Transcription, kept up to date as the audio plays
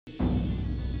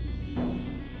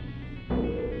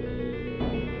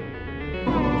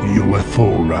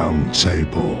UFO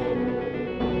Roundtable,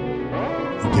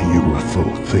 the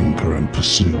UFO thinker and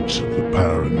pursuit of the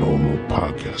paranormal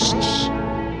podcasts.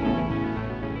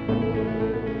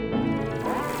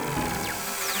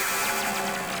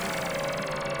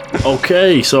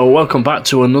 Okay, so welcome back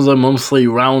to another monthly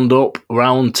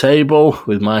roundtable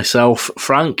with myself,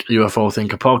 Frank, UFO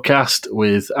Thinker podcast,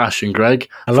 with Ash and Greg.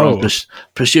 Hello. From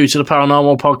Pursuit of the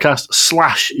Paranormal podcast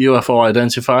 / UFO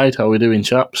Identified. How are we doing,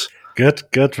 chaps? Good,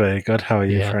 very good. How are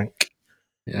you, Frank?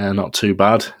 Yeah, not too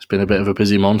bad. It's been a bit of a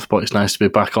busy month, but it's nice to be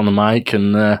back on the mic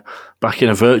and back in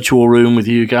a virtual room with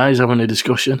you guys having a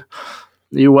discussion.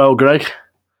 Are you well, Greg?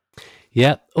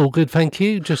 Yeah, all good, thank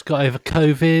you. Just got over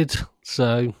COVID,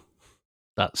 so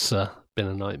that's been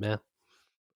a nightmare.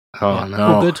 Oh, no.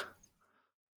 All good.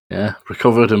 Yeah,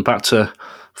 recovered and back to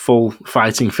full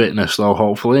fighting fitness, though,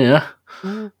 hopefully, yeah?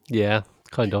 Yeah,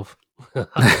 kind of.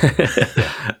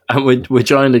 And we're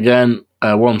joined again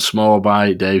once more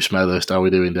by Dave Smethurst. How are we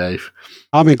doing, Dave?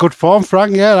 I'm in good form,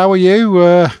 Frank. Yeah, how are you?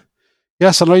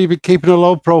 Yes, I know you've been keeping a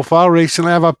low profile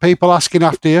recently. I've had people asking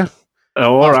after you.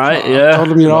 Oh, all right, yeah. I told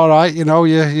them you're all right. You know,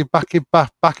 you're back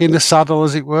in the saddle,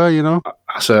 as it were. You know.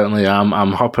 I certainly am.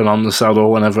 I'm hopping on the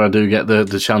saddle whenever I do get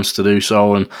the chance to do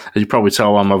so. And as you probably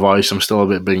tell on my voice, I'm still a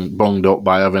bit being bunged up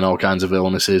by having all kinds of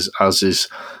illnesses, as is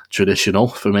traditional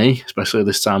for me, especially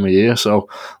this time of year. So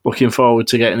looking forward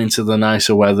to getting into the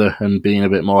nicer weather and being a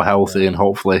bit more healthy and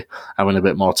hopefully having a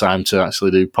bit more time to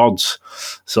actually do pods.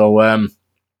 So,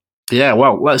 yeah,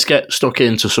 well, let's get stuck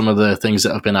into some of the things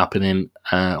that have been happening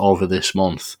over this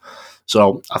month.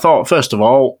 So I thought, first of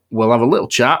all, we'll have a little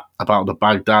chat about the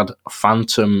Baghdad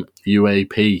Phantom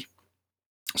UAP.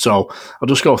 So I'll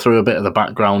just go through a bit of the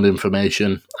background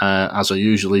information as I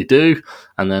usually do,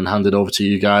 and then hand it over to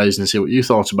you guys and see what you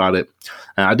thought about it.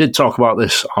 I did talk about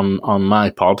this on my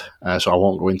pod, so I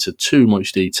won't go into too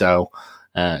much detail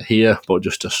here, but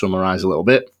just to summarise a little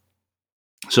bit.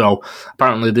 So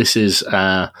apparently this is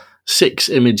 6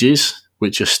 images,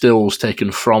 which are stills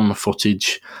taken from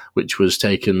footage which was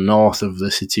taken north of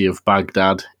the city of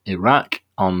Baghdad, Iraq,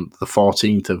 on the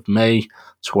 14th of May,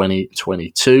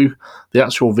 2022. The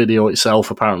actual video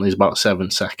itself apparently is about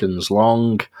 7 seconds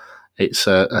long. It's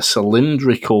a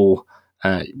cylindrical,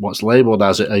 what's labelled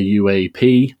as a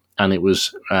UAP, and it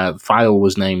was the file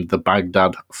was named the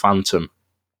Baghdad Phantom.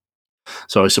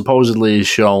 So it supposedly is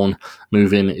shown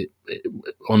moving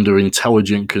under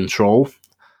intelligent control.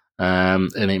 And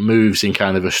it moves in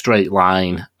kind of a straight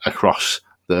line across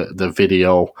the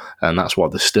video, and that's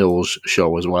what the stills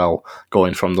show as well,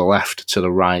 going from the left to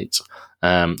the right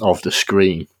of the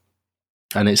screen.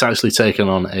 And it's actually taken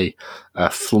on a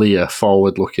FLIR,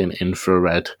 forward-looking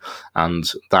infrared,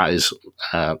 and that is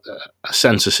a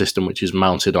sensor system which is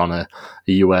mounted on a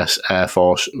US Air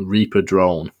Force Reaper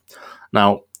drone.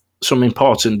 Now, some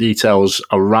important details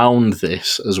around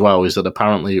this as well is that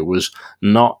apparently it was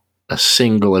not a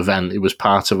single event. It was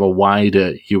part of a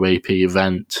wider UAP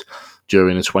event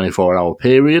during a 24-hour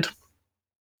period.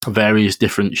 Various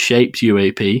different shaped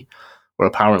UAP were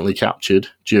apparently captured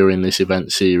during this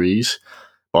event series.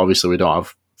 But obviously, we don't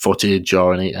have footage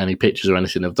or any pictures or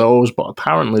anything of those, but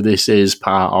apparently this is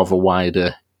part of a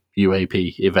wider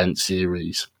UAP event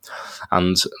series.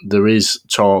 And there is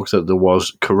talk that there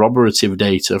was corroborative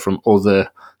data from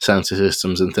other sensor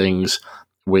systems and things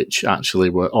which actually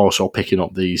were also picking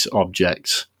up these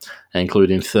objects,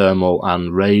 including thermal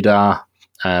and radar.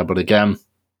 But again,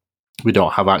 we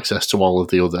don't have access to all of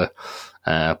the other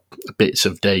bits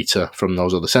of data from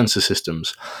those other sensor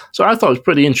systems. So I thought it was a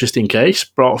pretty interesting case,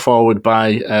 brought forward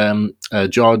by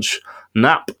George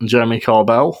Knapp and Jeremy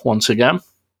Corbell once again.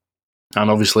 And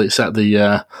obviously it set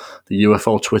the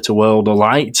UFO Twitter world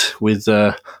alight with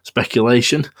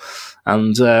speculation.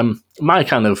 And my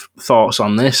kind of thoughts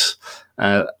on this,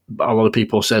 a lot of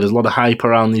people say there's a lot of hype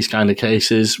around these kind of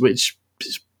cases, which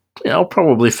is,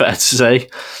 probably fair to say.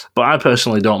 But I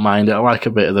personally don't mind it. I like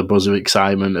a bit of the buzz of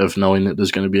excitement of knowing that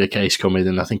there's going to be a case coming,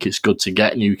 and I think it's good to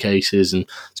get new cases and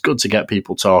it's good to get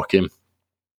people talking.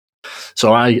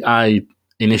 So I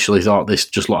initially thought this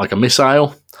just looked like a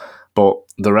missile, but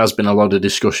there has been a lot of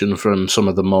discussion from some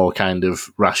of the more kind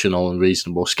of rational and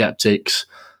reasonable skeptics,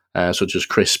 such as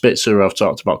Chris Spitzer, who I've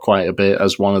talked about quite a bit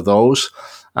as one of those.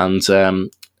 And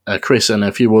Chris and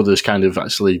a few others kind of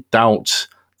actually doubt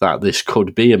that this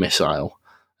could be a missile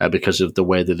because of the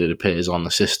way that it appears on the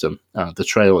system. The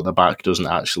trail at the back doesn't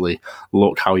actually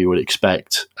look how you would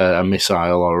expect a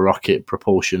missile or a rocket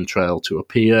propulsion trail to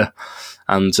appear.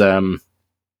 And Tim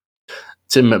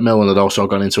McMillan had also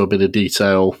gone into a bit of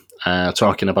detail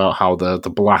talking about how the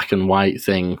black and white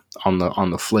thing on the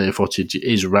FLIR footage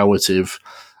is relative,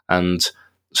 and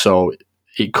so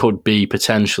it could be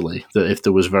potentially that if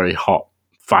there was very hot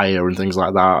fire and things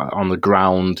like that on the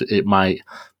ground, it might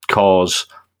cause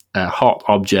hot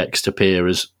objects to appear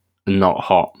as not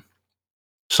hot.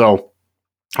 So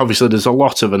obviously there's a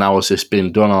lot of analysis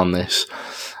being done on this,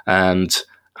 and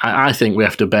I think we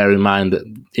have to bear in mind that,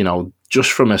 you know,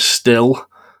 just from a still,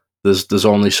 there's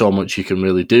only so much you can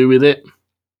really do with it,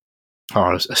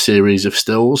 or a series of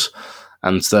stills,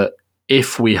 and that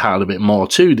if we had a bit more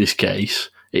to this case,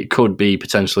 it could be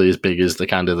potentially as big as the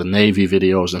kind of the Navy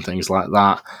videos and things like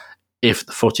that. If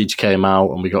the footage came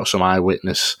out and we got some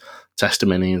eyewitness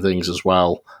testimony and things as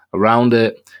well around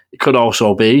it, it could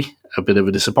also be a bit of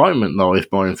a disappointment, though,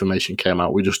 if more information came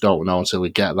out. We just don't know until we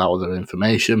get that other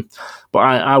information. But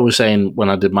I was saying when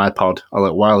I did my pod a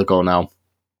little while ago now,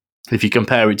 if you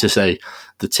compare it to, say,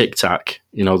 the Tic Tac,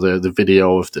 you know, the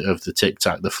video of the Tic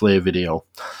Tac, the FLIR video,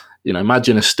 you know,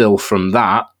 imagine a still from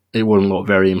that, it wouldn't look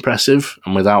very impressive.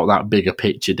 And without that bigger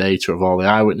picture data of all the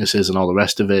eyewitnesses and all the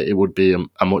rest of it, it would be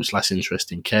a much less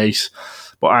interesting case.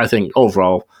 But I think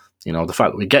overall, you know, the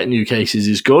fact that we get new cases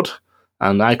is good.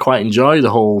 And I quite enjoy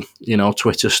the whole, you know,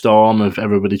 Twitter storm of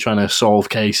everybody trying to solve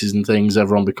cases and things.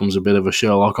 Everyone becomes a bit of a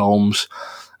Sherlock Holmes.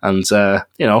 And,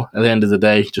 you know, at the end of the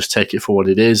day, just take it for what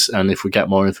it is. And if we get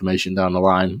more information down the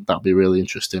line, that'd be really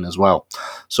interesting as well.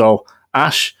 So,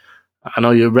 Ash, I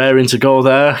know you're raring to go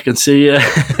there. I can see you.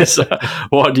 So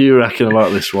what do you reckon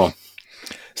about this one?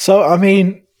 So, I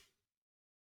mean,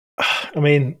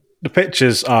 the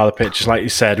pictures are the pictures. Like you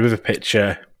said, with a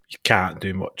picture, you can't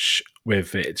do much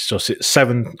with it. It's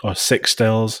 7 or 6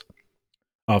 stills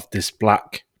of this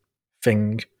black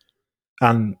thing,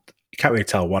 and you can't really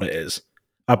tell what it is.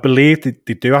 I believe they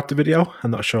do have the video.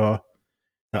 I'm not sure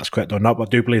that's correct or not, but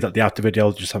I do believe that they have the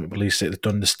video, just haven't released it. They've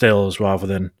done the stills rather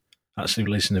than actually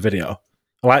releasing the video.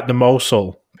 I like the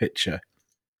Mosul picture.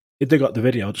 If they got the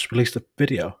video, just release the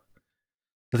video.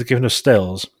 If they're giving us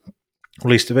stills,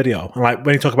 release the video. And like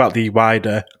when you talk about the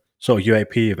wider sort of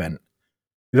UAP event,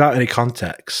 without any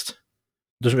context,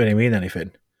 it doesn't really mean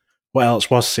anything. What else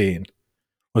was seen?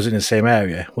 Was it in the same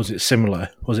area? Was it similar?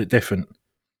 Was it different?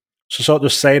 So sort of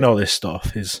just saying all this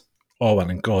stuff is all well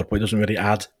and good, but it doesn't really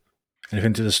add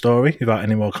anything to the story without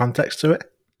any more context to it.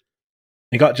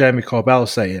 You got Jeremy Corbell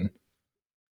saying,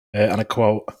 and I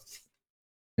quote,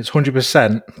 "It's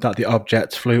 100% that the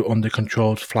object flew under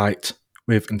controlled flight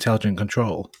with intelligent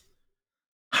control."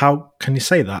 How can you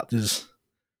say that?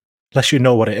 Unless you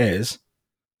know what it is,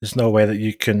 there's no way that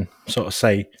you can sort of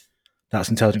say that's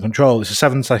intelligent control. It's a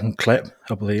 7-second clip,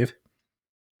 I believe.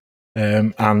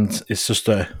 And it's just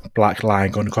a black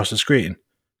line going across the screen.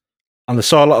 And they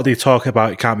saw a lot of the talk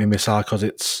about it can't be a missile because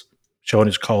it's showing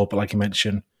it's cold, but like you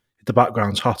mentioned, if the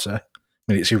background's hotter,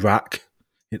 I mean, it's Iraq,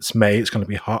 it's May, it's going to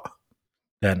be hot.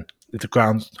 Then if the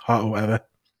ground's hot or whatever,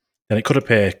 then it could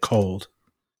appear cold,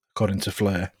 according to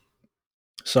FLIR.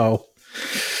 So,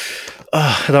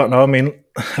 I don't know. I mean,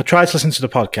 I tried to listen to the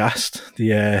podcast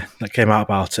that came out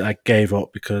about it. I gave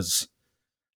up because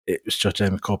it was just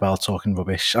Jeremy Corbell talking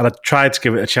rubbish. And I tried to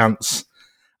give it a chance,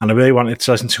 and I really wanted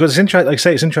to listen to it. Because it's interesting, like I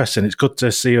say, it's interesting. It's good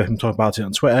to see him talk about it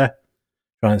on Twitter,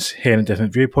 trying to hear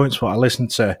different viewpoints. But I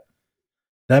listened to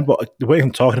them, but the way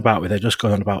I'm talking about it, they're just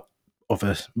going on about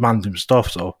other random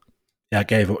stuff. So, yeah, I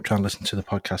gave up trying to listen to the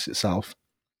podcast itself.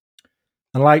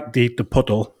 And like the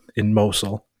puddle in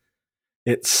Mosul,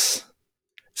 it's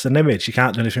an image. You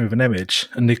can't do anything with an image,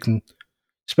 and you can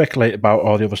speculate about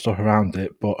all the other stuff around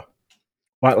it. But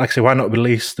like I say, why not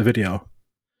release the video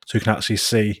so you can actually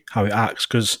see how it acts?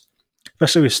 Because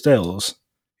especially with stills,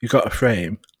 you've got a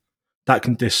frame that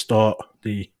can distort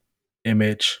the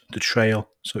image, the trail,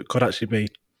 so it could actually be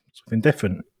something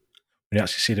different. When you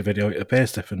actually see the video, it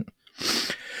appears different.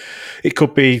 It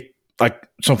could be like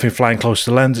something flying close to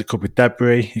the lens. It could be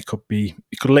debris. It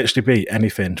could literally be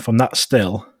anything from that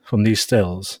still. From these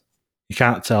stills, you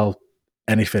can't tell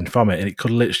anything from it, and it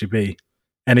could literally be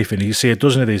anything. You see a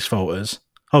dozen of these photos,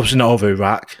 obviously not over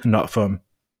Iraq, not from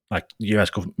like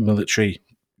US military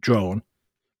drone,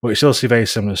 but you still see very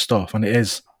similar stuff, and it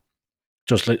is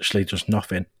just literally just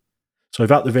nothing. So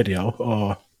without the video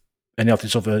or any of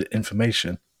this other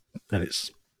information, then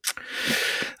it's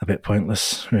a bit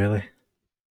pointless, really.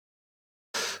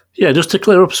 Yeah, just to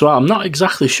clear up, so I'm not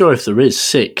exactly sure if there is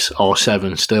 6 or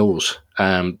 7 stills,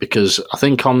 because I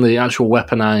think on the actual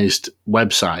weaponized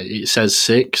website it says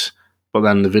 6, but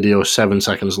then the video is 7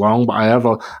 seconds long. But I have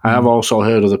also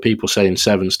heard other people saying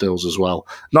 7 stills as well.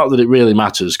 Not that it really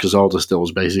matters, because all the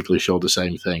stills basically show the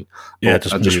same thing. Yeah,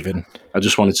 just moving. I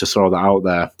just wanted to throw that out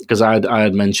there because I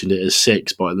had mentioned it as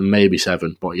 6, but then maybe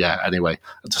 7. But yeah, anyway,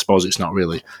 I suppose it's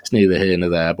neither here nor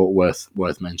there, but worth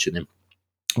mentioning.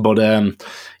 But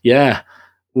yeah,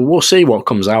 we'll see what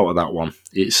comes out of that one.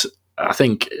 I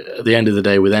think at the end of the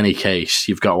day, with any case,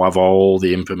 you've got to have all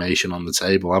the information on the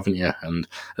table, haven't you? And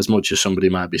as much as somebody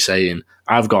might be saying,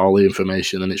 I've got all the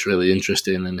information and it's really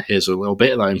interesting and here's a little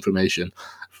bit of that information,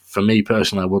 for me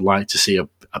personally, I would like to see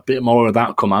a bit more of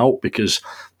that come out, because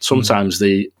sometimes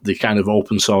the kind of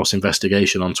open source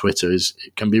investigation on Twitter it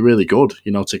can be really good,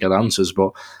 to get answers,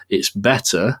 but it's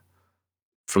better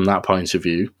from that point of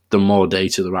view, the more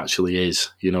data there actually is,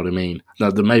 you know what I mean? Now,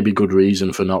 there may be good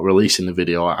reason for not releasing the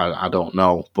video, I don't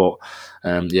know, but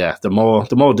the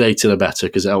more data, the better,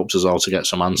 because it helps us all to get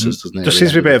some answers, doesn't it? There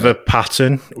seems to be a bit of a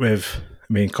pattern with,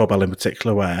 Cobell in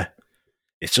particular, where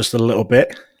it's just a little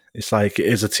bit. It's like, it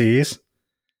is a tease.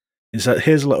 It's like,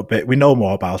 here's a little bit. We know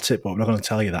more about it, but we're not going to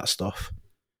tell you that stuff.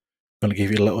 We're going to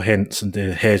give you little hints and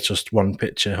here's just one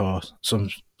picture or some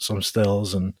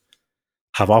stills and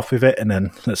have off with it, and then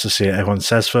let's just see what everyone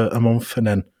says for a month, and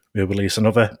then we'll release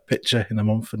another picture in a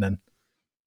month, and then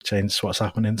change what's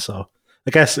happening. So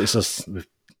I guess it's just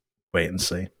wait and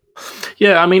see.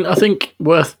 Yeah, I think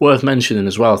worth mentioning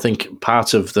as well. I think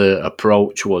part of the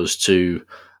approach was to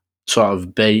sort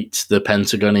of bait the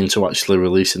Pentagon into actually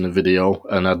releasing the video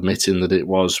and admitting that it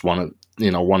was one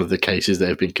of the cases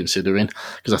they've been considering,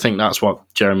 because I think that's what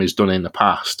Jeremy's done in the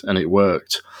past and it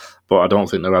worked. But I don't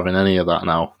think they're having any of that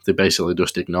now. They basically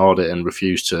just ignored it and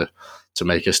refused to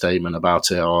make a statement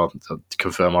about it or to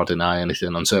confirm or deny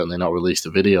anything, and certainly not release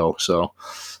the video. So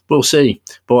we'll see.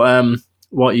 But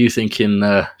what are you thinking,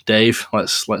 Dave?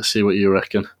 Let's see what you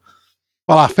reckon.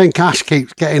 Well, I think Ash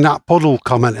keeps getting that puddle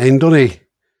comment in, doesn't he?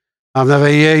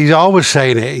 He's always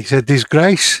saying it. He's a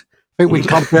disgrace. I think we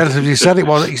comprehensively said it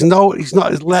was. He's not.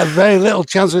 There's very little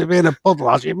chance of it being a puddle,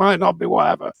 Ash. It might not be,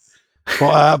 whatever.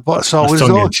 But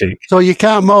so you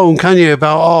can't moan, can you,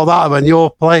 about all that when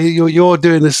you're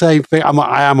doing the same thing?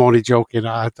 I am only joking.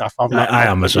 I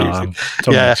am as well.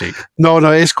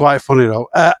 No, it's quite funny though.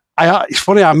 It's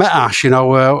funny. I met Ash,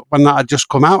 when that had just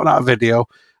come out, that video,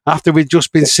 after we'd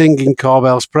just been singing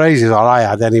Corbell's praises, or I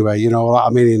had anyway. In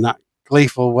that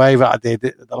gleeful way that I did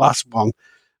at the last one,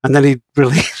 and then he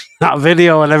released that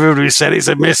video, and everybody said it's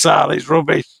a missile, it's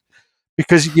rubbish.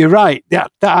 Because you're right,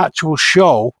 that actual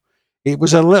show. It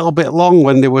was a little bit long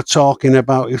when he was talking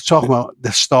about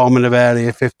the storming of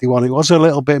Area 51. It was a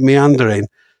little bit meandering.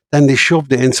 Then they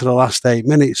shoved it into the last 8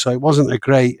 minutes, so it wasn't a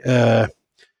great. After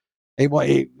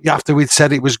we'd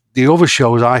said it was, the other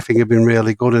shows I think have been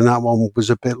really good, and that one was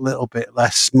a little bit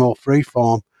less, more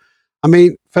freeform. For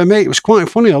me, it was quite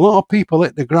funny. A lot of people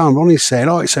hit the ground running saying,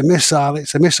 "Oh, it's a missile!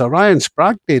 It's a missile." Ryan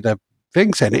Sprague did a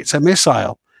thing saying it's a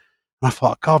missile, and I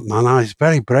thought, God, man, he's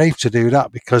very brave to do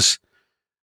that, because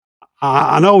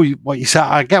I know what you said.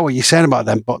 I get what you're saying about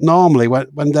them, but normally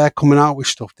when they're coming out with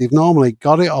stuff, they've normally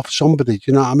got it off somebody. Do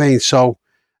you know what I mean? So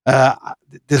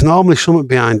there's normally something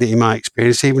behind it, in my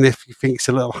experience. Even if you think it's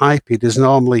a little hypey, there's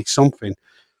normally something.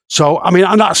 So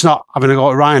and that's not having a go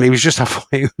at Ryan. He was just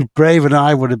he was braver than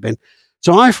I would have been.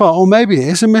 So I thought, maybe it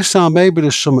is a missile. Maybe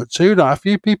there's something to that. A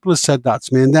few people have said that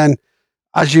to me, and then,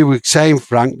 as you were saying,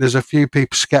 Frank, there's a few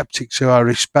people, skeptics who I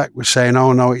respect, were saying,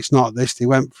 "Oh no, it's not this." They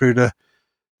went through the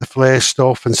flare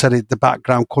stuff and said the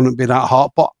background couldn't be that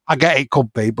hot, but I get it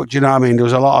could be. But do you know what I mean? There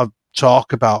was a lot of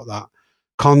talk about that.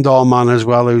 Condor Man as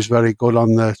well, who's very good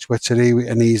on the Twitter,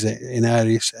 he's in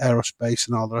aerospace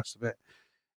and all the rest of it.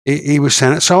 He was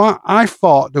saying it. So I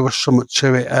thought there was something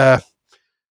to it.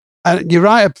 And you're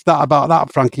right about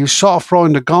that, Frank. He was sort of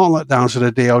throwing the gauntlet down to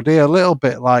the DOD a little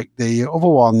bit like the other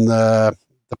one, the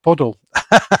puddle.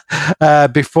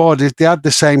 Before they had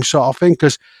the same sort of thing,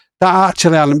 because that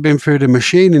actually hadn't been through the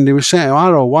machine, and they were saying,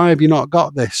 "Arrow, why have you not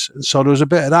got this?" And so there was a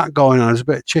bit of that going on. There's a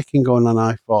bit of chicken going on,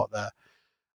 I thought there.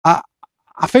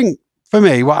 I think, for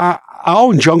me,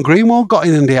 and John Greenwald got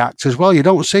in the act as well. You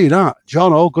don't see that.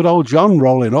 Good old John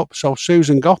rolling up. So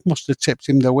Susan Goff must have tipped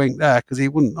him the wink there, because he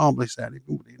wouldn't normally say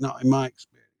anything, but not in my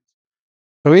experience.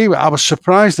 So I was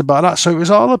surprised about that. So it was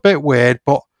all a bit weird,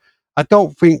 but I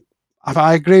don't think,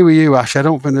 I agree with you, Ash. I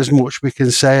don't think there's much we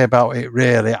can say about it,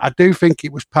 really. I do think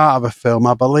it was part of a film.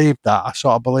 I believe that. I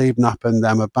sort of believe Knapp and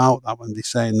them about that when they're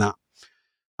saying that.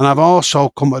 And I've also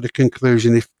come to the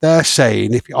conclusion, if they're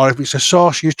saying, if it's a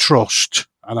source you trust,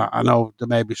 and I know there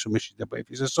may be some issues there, but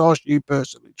if it's a source you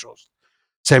personally trust,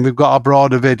 saying we've got a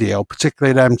broader video,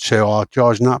 particularly them two, or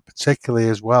George Knapp particularly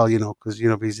as well, because,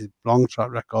 he's a long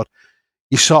track record,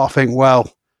 you sort of think, well,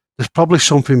 there's probably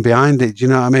something behind it. Do you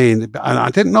know what I mean? And I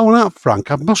didn't know that,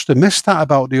 Frank. I must have missed that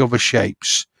about the other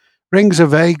shapes. Rings a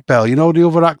vague bell. The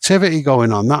other activity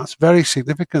going on. That's very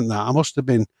significant, that. I must have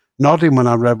been nodding when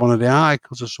I read one of the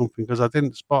articles or something, because I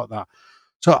didn't spot that.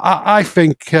 So I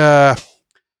think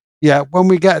yeah, when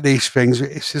we get these things,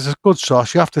 it's a good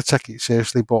source. You have to take it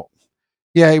seriously, but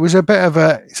yeah,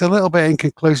 it's a little bit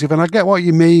inconclusive, and I get what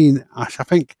you mean, Ash. I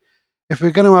think if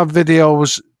we're going to have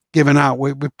videos given out,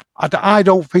 I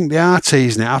don't think they are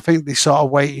teasing it. I think they're sort of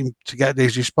waiting to get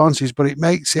these responses, but it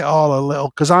makes it all a little,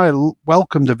 because I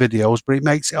welcome the videos, but it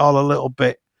makes it all a little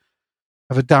bit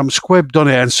of a damn squib,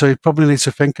 doesn't it? And so you probably need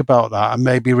to think about that and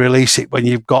maybe release it when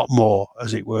you've got more,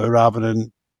 as it were, rather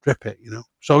than drip it,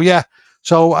 So, yeah.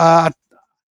 So I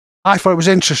thought it was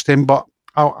interesting, but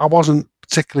I wasn't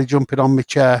particularly jumping on my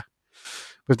chair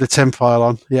with the tinfoil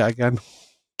on yet again.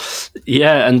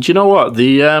 Yeah, and do you know what?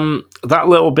 The that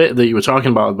little bit that you were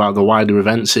talking about the wider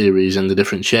event series and the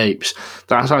different shapes,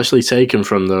 that's actually taken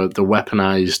from the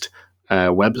weaponized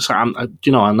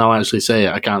website. I now actually say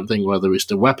it, I can't think whether it's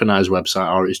the weaponized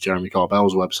website or it's Jeremy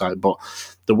Corbell's website, but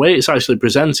the way it's actually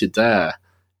presented there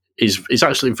is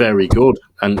actually very good.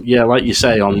 And yeah, like you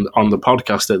say, on the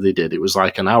podcast that they did, it was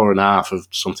like an hour and a half of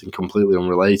something completely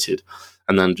unrelated,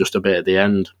 and then just a bit at the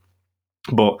end.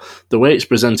 But the way it's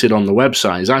presented on the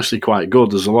website is actually quite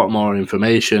good. There's a lot more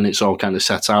information. It's all kind of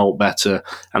set out better.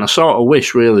 And I sort of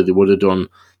wish really they would have done,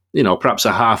 perhaps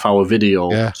a half-hour video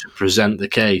to present the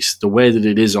case the way that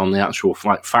it is on the actual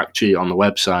fact sheet on the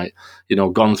website,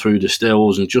 gone through the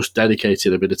stills and just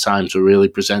dedicated a bit of time to really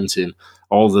presenting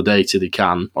all the data they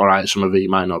can. All right, some of it you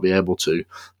might not be able to,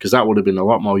 because that would have been a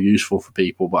lot more useful for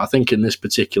people. But I think in this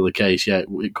particular case, yeah,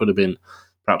 it could have been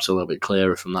perhaps a little bit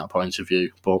clearer from that point of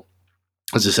view. But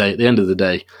as I say, at the end of the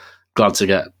day, glad to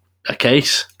get a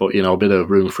case, but a bit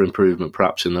of room for improvement,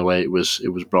 perhaps in the way it was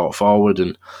brought forward,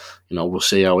 and we'll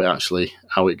see how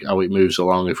it moves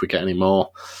along if we get any more.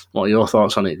 What are your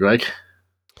thoughts on it, Greg?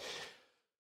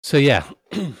 So yeah,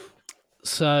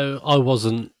 so I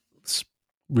wasn't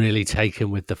really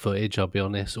taken with the footage, I'll be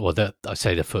honest, or the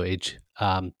footage,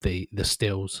 the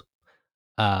stills.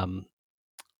 It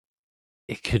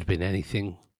could have been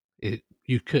anything.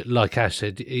 You could, like Ash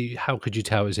said, how could you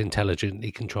tell it was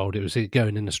intelligently controlled? It was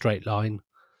going in a straight line.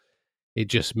 It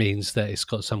just means that it's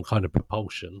got some kind of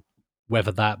propulsion,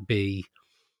 whether that be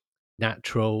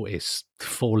natural, it's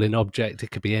falling object,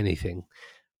 it could be anything.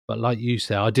 But like you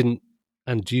said,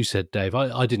 and you said, Dave,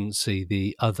 I didn't see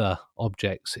the other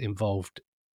objects involved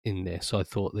in this. I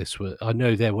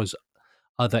know there was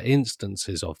other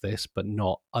instances of this, but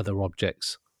not other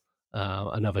objects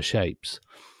and other shapes.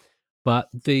 But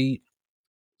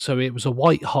so it was a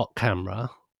white hot camera,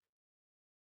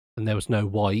 and there was no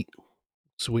white,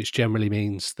 so which generally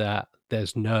means that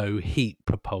there's no heat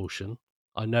propulsion.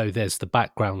 I know there's the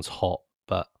background's hot,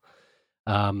 but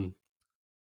my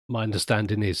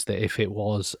understanding is that if it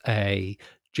was a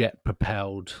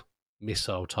jet-propelled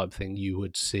missile type thing, you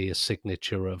would see a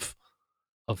signature of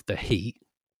the heat,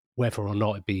 whether or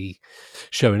not it be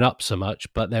showing up so much.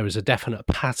 But there is a definite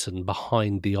pattern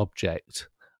behind the object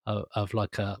of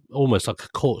like almost like a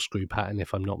corkscrew pattern,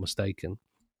 if I'm not mistaken.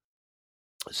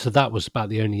 So that was about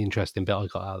the only interesting bit I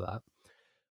got out of that.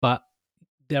 But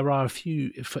there are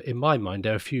in my mind,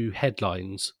 there are a few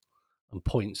headlines and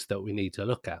points that we need to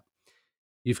look at.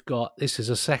 This is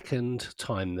a second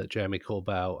time that Jeremy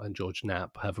Corbell and George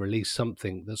Knapp have released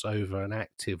something that's over an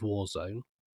active war zone.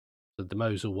 The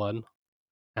Mosul one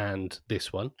and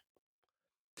this one.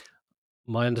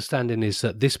 My understanding is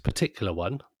that this particular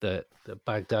one, the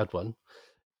Baghdad one,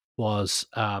 was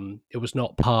it was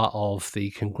not part of the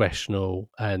congressional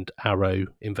and Arrow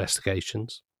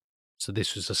investigations. So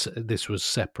this was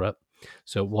separate,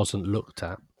 so it wasn't looked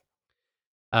at.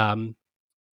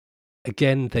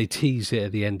 Again, they tease it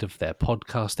at the end of their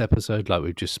podcast episode, like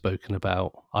we've just spoken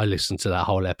about. I listened to that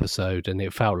whole episode, and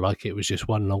it felt like it was just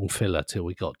one long filler till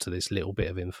we got to this little bit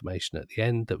of information at the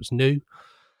end that was new.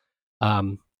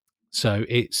 So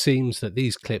it seems that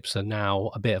these clips are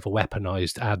now a bit of a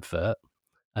weaponized advert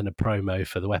and a promo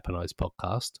for the Weaponized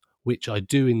podcast, which I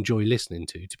do enjoy listening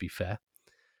to be fair.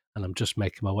 And I'm just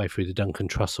making my way through the Duncan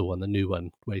Trussell one, the new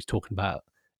one, where he's talking about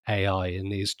AI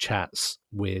and his chats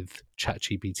with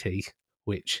ChatGPT,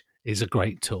 which is a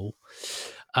great tool.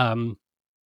 So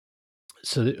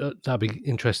that'd be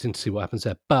interesting to see what happens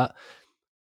there. But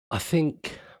I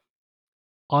think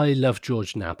I love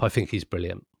George Knapp. I think he's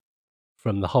brilliant.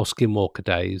 From the whole Skinwalker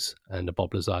days and the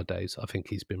Bob Lazar days, I think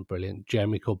he's been brilliant.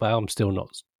 Jeremy Corbell, I'm still not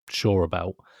sure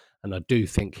about. And I do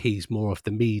think he's more of the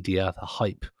media, the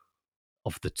hype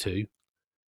of the two,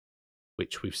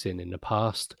 which we've seen in the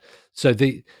past. So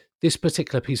this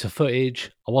particular piece of footage,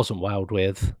 I wasn't wowed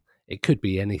with. It could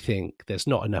be anything. There's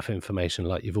not enough information,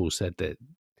 like you've all said, that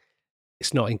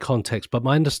it's not in context. But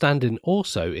my understanding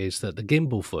also is that the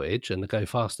gimbal footage and the Go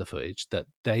Faster footage, that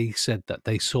they said that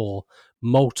they saw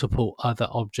multiple other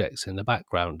objects in the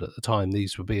background at the time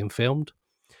these were being filmed.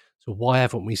 So why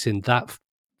haven't we seen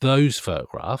those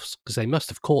photographs? Because they must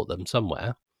have caught them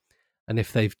somewhere. And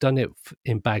if they've done it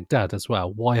in Baghdad as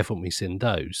well, why haven't we seen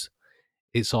those?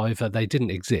 It's either they didn't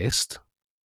exist,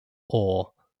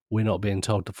 or we're not being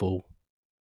told the full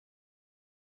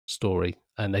story,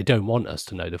 and they don't want us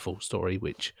to know the full story,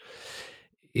 which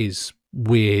is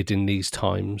weird in these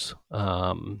times.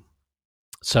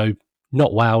 So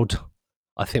not wowed.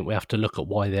 I think we have to look at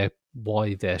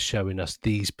why they're showing us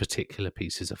these particular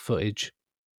pieces of footage,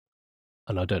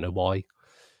 and I don't know why.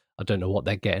 I don't know what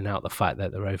they're getting out of the fact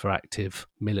that they're overactive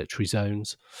military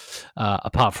zones.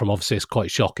 Apart from, obviously, it's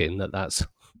quite shocking that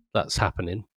that's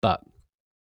happening. But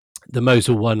the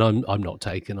Mosul one, I'm not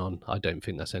taking on. I don't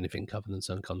think that's anything covered and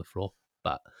sunk on the floor.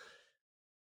 But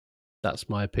that's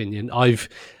my opinion. I've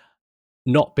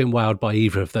not been wowed by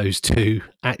either of those two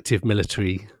active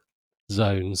military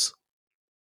zones.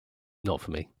 Not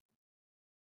for me.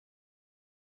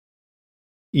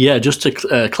 Yeah, just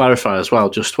to clarify as well,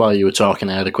 just while you were talking,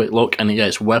 I had a quick look, and yeah,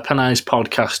 it's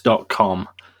weaponizedpodcast.com,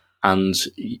 and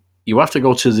you have to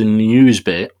go to the news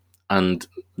bit, and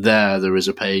there is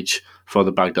a page for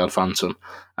the Baghdad Phantom,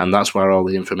 and that's where all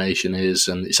the information is,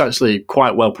 and it's actually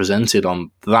quite well presented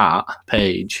on that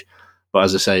page. But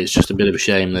as I say, it's just a bit of a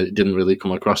shame that it didn't really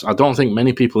come across. I don't think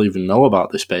many people even know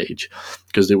about this page,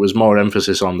 because there was more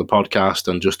emphasis on the podcast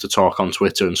and just to talk on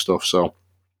Twitter and stuff. So,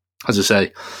 as I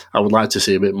say, I would like to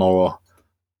see a bit more,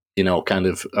 kind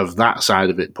of that side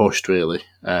of it pushed, really,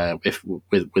 if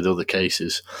with other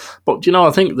cases. But,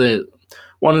 I think that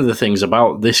one of the things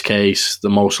about this case,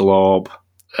 the Mosul Orb,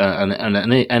 and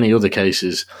any other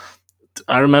cases,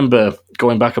 I remember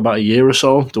going back about a year or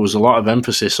so, there was a lot of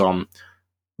emphasis on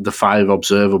the 5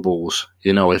 observables.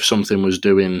 If something was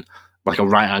doing like a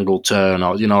right angle turn,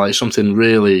 or like something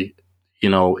really,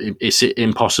 it's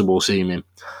impossible seeming.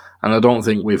 And I don't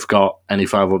think we've got any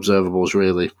 5 observables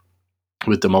really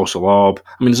with the Mosul Orb.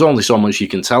 I mean, there's only so much you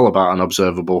can tell about an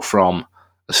observable from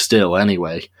a still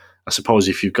anyway. I suppose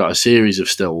if you've got a series of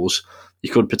stills,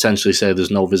 you could potentially say there's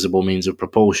no visible means of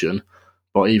propulsion,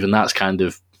 but even that's kind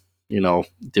of,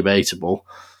 debatable.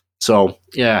 So,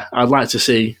 yeah, I'd like to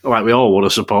see, like we all would, I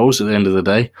suppose, at the end of the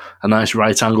day, a nice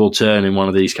right-angle turn in one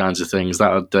of these kinds of things.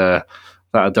 That'd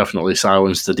definitely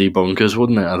silence the debunkers,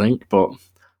 wouldn't it, I think? But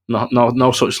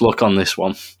no such luck on this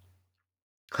one.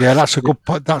 Yeah, that's a good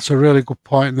point. That's a really good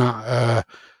point. That,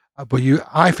 but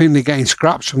I think they're getting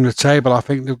scraps from the table. I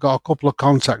think they've got a couple of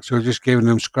contacts who are just giving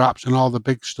them scraps, and all the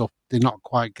big stuff they're not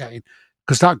quite getting,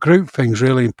 because that group thing's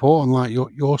really important, like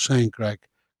you're saying, Greg.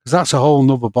 Because that's a whole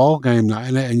nother ball game, that,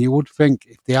 isn't it? And you would think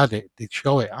if they had it, they'd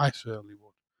show it. I certainly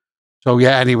would. So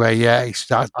yeah. Anyway, yeah,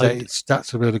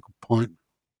 that's a really good point.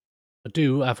 I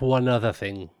do have one other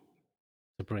thing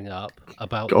to bring up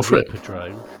about Go the for Reaper it.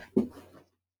 drone.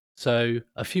 So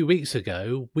a few weeks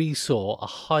ago, we saw a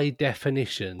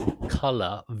high-definition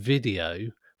colour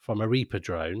video from a Reaper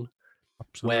drone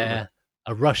Absolutely. where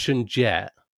a Russian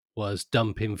jet was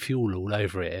dumping fuel all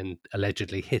over it and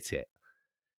allegedly hit it.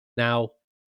 Now,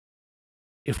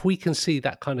 if we can see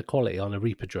that kind of quality on a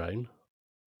Reaper drone,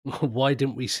 why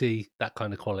didn't we see that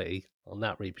kind of quality on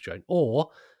that Reaper drone? Or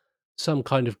some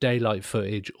kind of daylight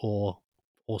footage or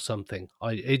something.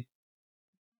 I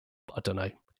don't know.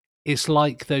 It's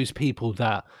like those people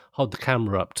that hold the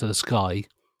camera up to the sky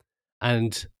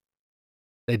and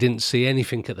they didn't see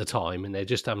anything at the time, and they're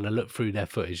just having a look through their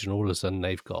footage, and all of a sudden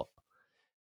they've got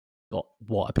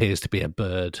what appears to be a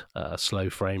bird, slow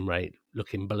frame rate,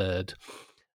 looking blurred,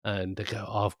 and they go,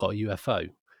 "Oh, I've got a UFO."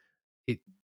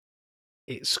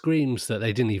 It screams that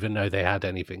they didn't even know they had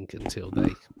anything until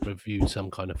they reviewed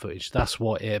some kind of footage. That's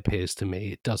what it appears to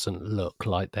me. It doesn't look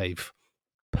like they've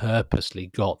purposely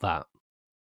got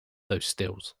those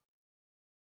stills.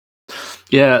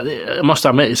 Yeah, I must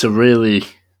admit it's a really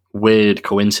weird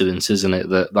coincidence, isn't it?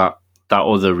 That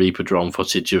other Reaper drone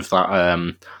footage of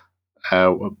that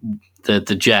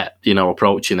the jet,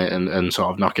 approaching it and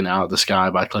sort of knocking it out of the sky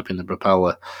by clipping the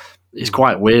propeller. It's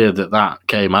quite weird that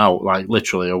came out like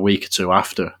literally a week or two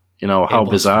after. How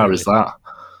bizarre is that?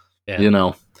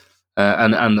 Yeah.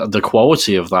 And the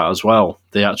quality of that as well,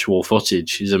 the actual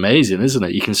footage is amazing, isn't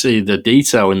it? You can see the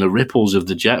detail in the ripples of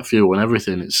the jet fuel and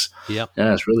everything. It's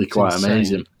really quite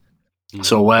amazing. Mm.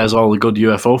 So where's all the good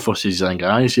UFO footage then,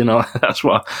 guys? That's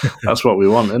what we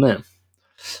want, isn't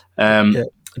it?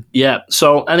 Yeah.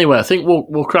 So anyway, I think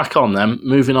we'll crack on then.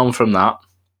 Moving on from that.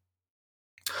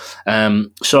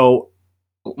 So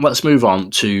let's move on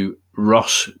to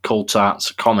Ross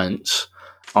Coulthardt's comments.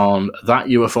 on That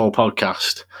UFO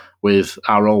Podcast with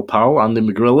our old pal Andy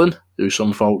McGrillen, who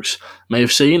some folks may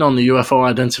have seen on the UFO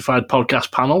Identified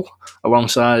podcast panel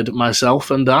alongside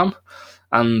myself and Dan.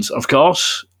 And of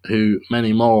course, who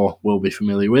many more will be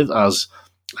familiar with as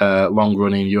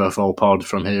long-running UFO pod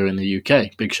from here in the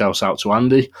UK. Big shout out to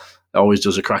Andy. Always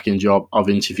does a cracking job of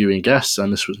interviewing guests,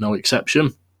 and this was no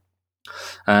exception.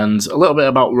 And a little bit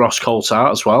about Ross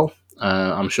Coulthart as well.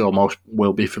 I'm sure most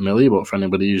will be familiar, but for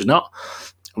anybody who's not,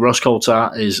 Ross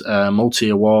Coulthart is a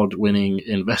multi-award winning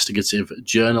investigative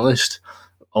journalist,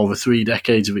 over 3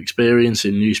 decades of experience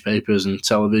in newspapers and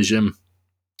television,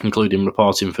 including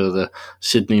reporting for the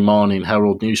Sydney Morning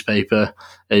Herald newspaper,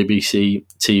 ABC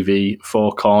TV,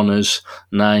 Four Corners,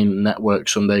 9 network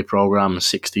Sunday programmes,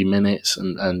 60 Minutes,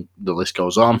 and the list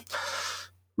goes on.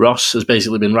 Ross has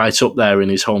basically been right up there in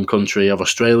his home country of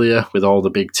Australia with all the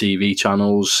big TV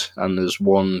channels, and has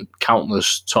won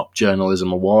countless top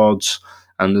journalism awards,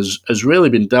 and has really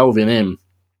been delving in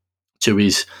to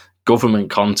his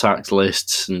government contact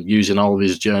lists and using all of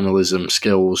his journalism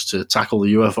skills to tackle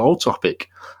the UFO topic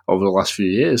over the last few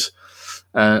years.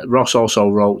 Ross also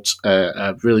wrote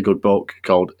a really good book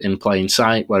called In Plain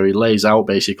Sight, where he lays out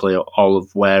basically all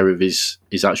of where of his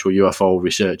actual UFO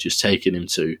research has taken him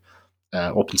to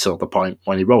up until the point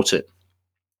when he wrote it.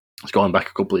 It's going back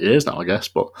a couple of years now, I guess,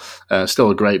 but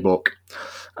still a great book.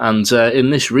 And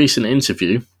in this recent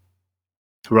interview,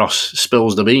 Ross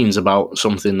spills the beans about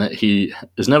something that he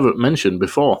has never mentioned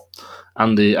before.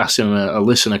 Andy asked him a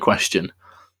listener question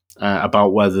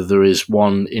about whether there is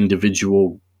one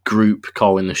individual group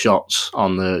calling the shots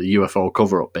on the UFO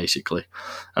cover-up, basically.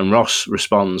 And Ross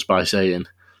responds by saying,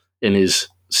 in his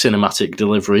cinematic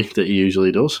delivery that he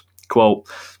usually does, quote,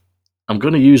 "I'm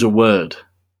going to use a word.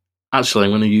 Actually,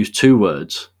 I'm going to use 2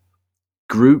 words.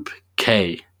 Group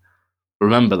K.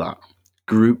 Remember that.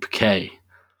 Group K.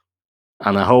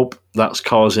 And I hope that's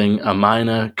causing a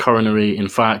minor coronary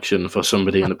infarction for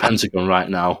somebody in the Pentagon right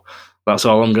now. That's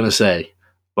all I'm going to say.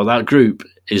 But that group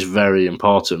is very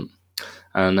important."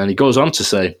 And then he goes on to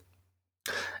say,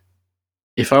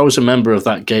 "If I was a member of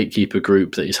that gatekeeper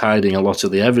group that is hiding a lot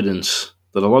of the evidence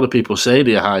that a lot of people say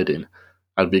they're hiding,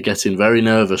 I'd be getting very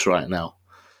nervous right now."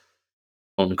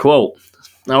 Unquote.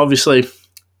 Now, obviously,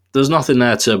 there's nothing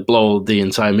there to blow the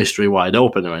entire mystery wide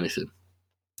open or anything.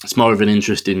 It's more of an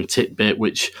interesting tidbit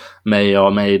which may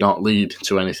or may not lead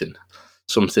to anything.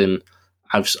 Something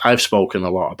I've spoken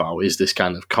a lot about is this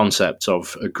kind of concept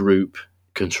of a group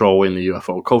controlling the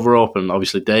UFO cover-up, and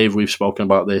obviously, Dave, we've spoken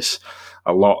about this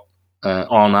a lot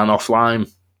on and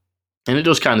offline. And it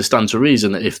does kind of stand to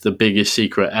reason that if the biggest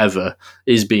secret ever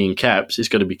is being kept, it's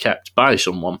going to be kept by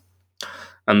someone.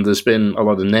 And there's been a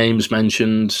lot of names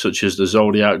mentioned, such as the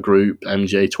Zodiac Group,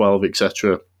 MJ12,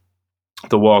 etc.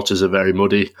 The waters are very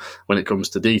muddy when it comes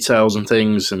to details and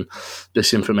things, and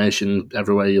disinformation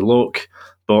everywhere you look.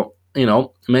 But, you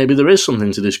know, maybe there is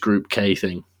something to this Group K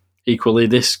thing. Equally,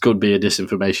 this could be a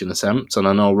disinformation attempt, and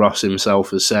I know Ross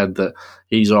himself has said that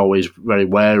he's always very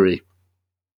wary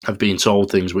of being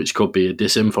told things which could be a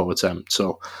disinfo attempt.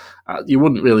 So you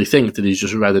wouldn't really think that he's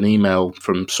just read an email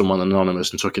from someone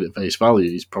anonymous and took it at face value.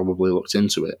 He's probably looked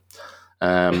into it.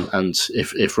 And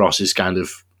if Ross is kind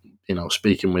of, you know,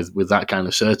 speaking with that kind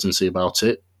of certainty about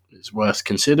it, it's worth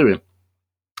considering.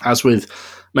 As with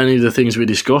many of the things we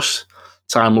discuss,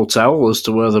 time will tell as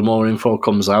to whether more info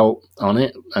comes out on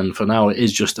it. And for now, it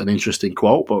is just an interesting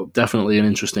quote, but definitely an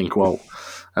interesting quote.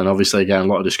 And obviously, again, a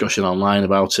lot of discussion online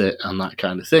about it and that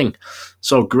kind of thing.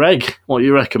 So, Greg, what do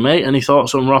you reckon, mate? Any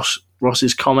thoughts on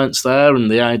Ross's comments there and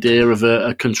the idea of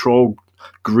a control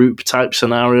group type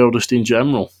scenario just in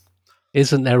general?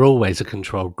 Isn't there always a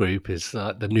control group? It's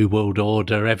like the New World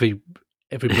Order.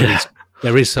 Everybody's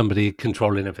there is somebody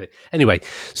controlling everything. Anyway,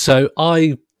 so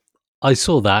I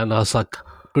saw that and I was like,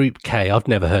 Group K. I've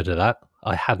never heard of that.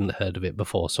 I hadn't heard of it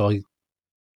before, so I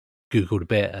Googled a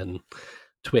bit and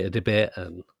Twittered a bit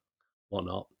and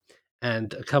whatnot,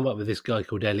 and I come up with this guy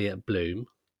called Elliot Bloom,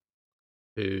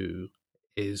 who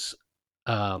is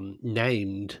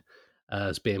named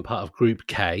as being part of Group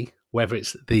K. Whether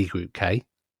it's the Group K,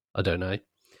 I don't know.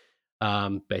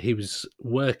 But he was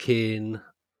working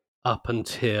up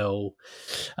until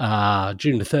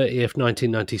June the 30th,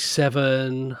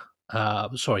 1997.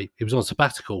 He was on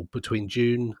sabbatical between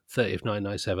June 30th,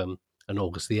 1997 and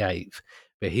August the 8th.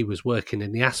 But he was working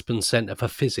in the Aspen Center for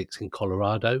Physics in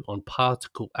Colorado on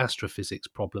particle astrophysics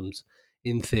problems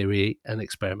in theory and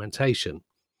experimentation.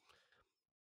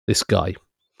 This guy.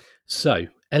 So,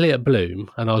 Elliot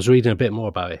Bloom, and I was reading a bit more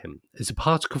about him, is a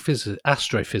particle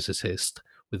astrophysicist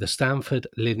with the Stanford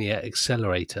Linear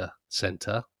Accelerator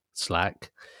Center, SLAC,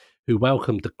 who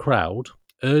welcomed the crowd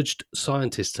urged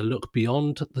scientists to look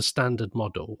beyond the standard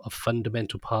model of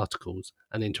fundamental particles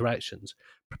and interactions,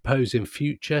 proposing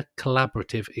future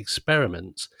collaborative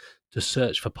experiments to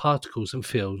search for particles and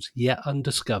fields yet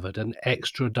undiscovered and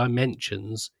extra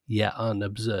dimensions yet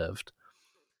unobserved,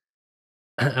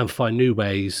 and find new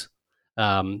ways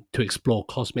to explore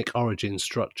cosmic origin,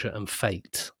 structure, and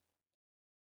fate.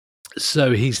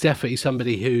 So he's definitely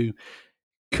somebody who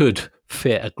could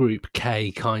fit a Group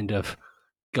K kind of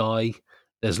guy.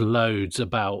 There's loads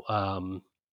about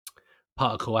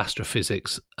particle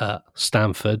astrophysics at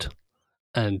Stanford,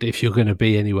 and if you're going to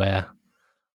be anywhere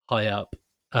high up,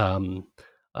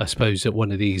 I suppose at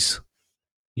one of these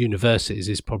universities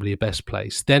is probably the best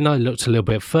place. Then I looked a little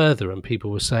bit further, and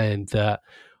people were saying that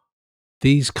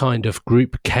these kind of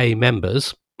Group K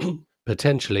members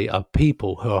potentially are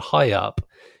people who are high up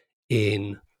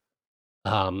in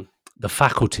the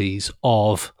faculties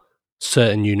of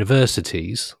certain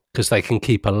universities, because they can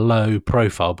keep a low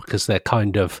profile because they're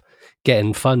kind of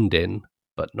getting funding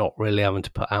but not really having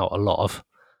to put out a lot of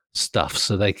stuff,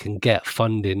 so they can get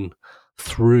funding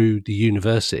through the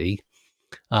university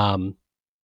to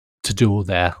do all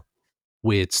their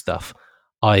weird stuff,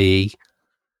 i.e.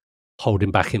 holding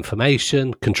back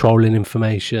information, controlling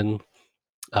information,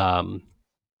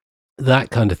 that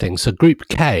kind of thing. So Group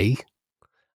K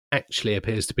actually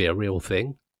appears to be a real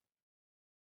thing,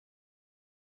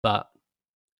 but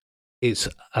it's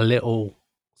a little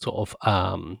sort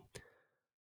of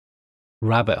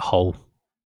rabbit hole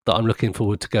that I'm looking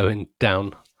forward to going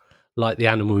down, like the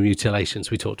animal mutilations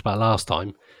we talked about last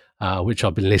time, which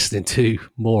I've been listening to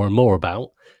more and more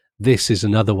about. This is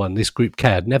another one, this Group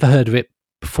K. I'd never heard of it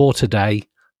before today,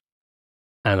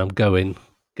 and I'm going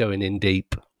in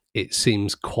deep. It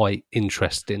seems quite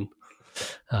interesting.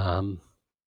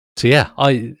 So yeah,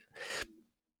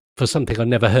 for something I've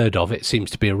never heard of, it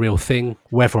seems to be a real thing.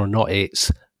 Whether or not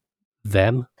it's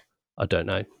them, I don't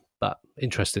know, but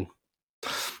interesting.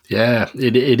 Yeah,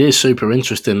 it is super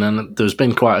interesting, and there's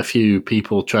been quite a few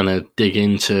people trying to dig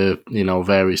into,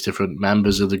 various different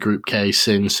members of the Group K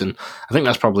since, and I think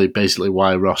that's probably basically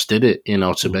why Ross did it,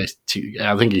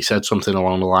 I think he said something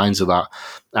along the lines of that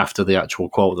after the actual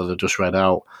quote that I just read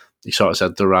out. He sort of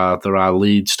said there are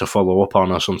leads to follow up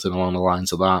on or something along the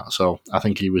lines of that. So I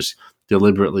think he was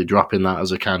deliberately dropping that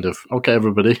as a kind of, okay,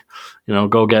 everybody,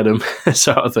 go get him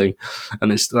sort of thing.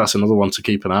 And that's another one to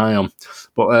keep an eye on.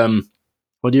 But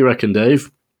what do you reckon,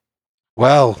 Dave?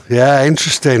 Well, yeah,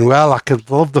 interesting. Well, I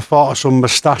could love the thought of some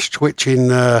moustache-twitching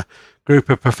group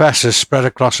of professors spread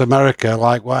across America,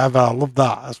 like whatever. I love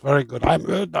that. That's very good. I haven't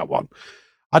heard that one.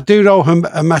 I do know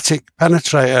Hermetic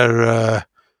Penetrator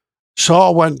sort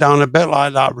of went down a bit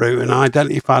like that route and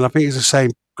identified, I think it's the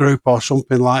same group or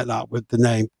something like that with the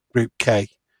name Group K.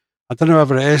 I don't know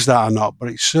whether it is that or not, but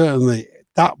it's certainly,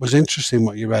 that was interesting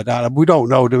what you read out. We don't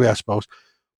know, do we, I suppose?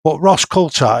 But Ross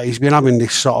Coulthart, he's been having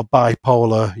this sort of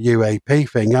bipolar UAP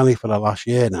thing, hasn't he, for the last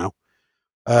year now.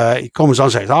 He comes on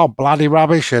and says, oh, bloody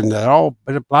rubbish, and they're all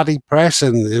bit of bloody press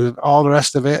and all the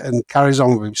rest of it, and carries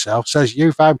on with himself. Says,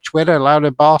 UFO Twitter,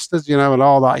 louder bastards, and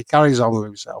all that. He carries on with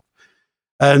himself.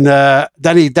 And then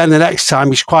the next time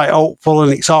he's quite hopeful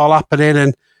and it's all happening.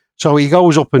 And so he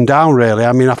goes up and down, really.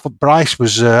 I mean, I thought Bryce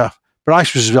was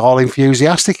all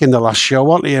enthusiastic in the last show,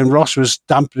 wasn't he? And Ross was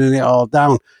dampening it all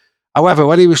down. However,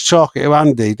 when he was talking to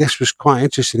Andy, this was quite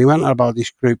interesting. He went on about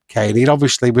this Group K, and he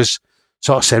obviously was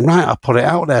sort of saying, right, I'll put it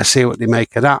out there, see what they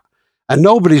make of that. And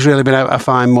nobody's really been able to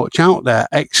find much out there,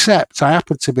 except I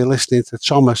happened to be listening to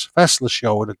Thomas Fessler's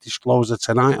show at a Disclosure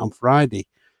Tonight on Friday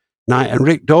night, and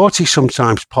Rick Doherty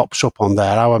sometimes pops up on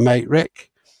there, our mate Rick,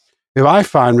 who I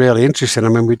find really interesting. I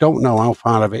mean, we don't know how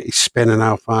far of it is spin and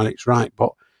how far it's right,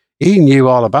 but he knew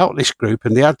all about this group,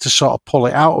 and they had to sort of pull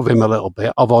it out of him a little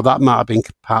bit, although that might have been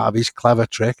part of his clever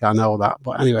trick, I know that.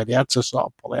 But anyway, they had to sort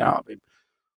of pull it out of him.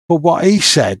 But what he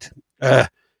said,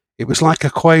 it was like a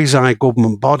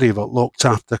quasi-government body that looked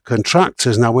after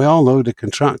contractors. Now, we all know who the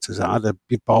contractors are,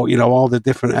 all the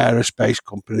different aerospace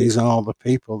companies and all the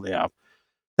people they have.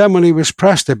 Then when he was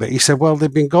pressed a bit, he said, well,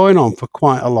 they've been going on for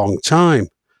quite a long time.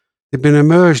 They've been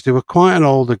emerged. They were quite an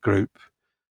older group.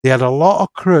 They had a lot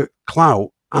of clout,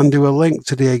 and they were linked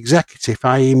to the executive,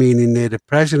 i.e. meaning near the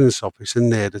president's office and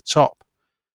near the top.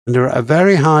 And they're at a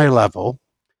very high level.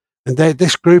 And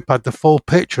this group had the full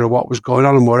picture of what was going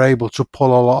on and were able to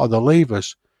pull a lot of the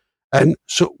levers. And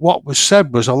so what was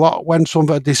said was when some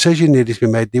decision needed to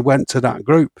be made, they went to that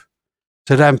group,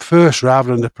 to them first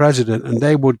rather than the president. And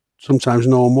they would sometimes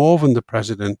know more than the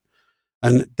president.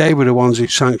 And they were the ones who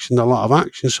sanctioned a lot of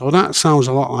action. So that sounds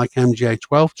a lot like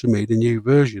MJ12 to me, the new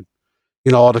version.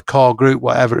 Or the core group,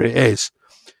 whatever it is.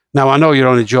 Now, I know you're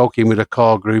only joking with a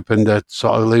core group and the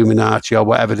sort of Illuminati or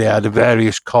whatever they are, the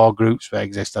various core groups that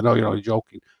exist. I know you're only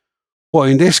joking. But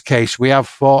in this case, we have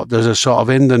thought there's a sort of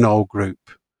in-the-know group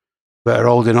that are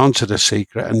holding on to the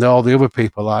secret, and all the other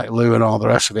people like Lou and all the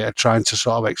rest of it are trying to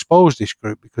sort of expose this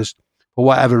group because for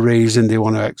whatever reason they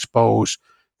want to expose,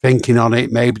 thinking on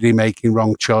it, maybe they're making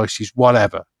wrong choices,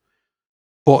 whatever.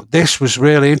 But this was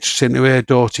really interesting to hear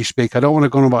Doughty speak. I don't want to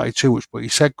go on about it too much, but he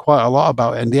said quite a lot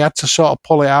about it, and they had to sort of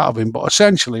pull it out of him. But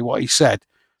essentially what he said,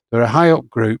 they're a high-up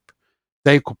group.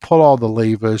 They could pull all the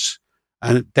levers,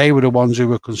 and they were the ones who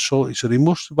were consulting. So they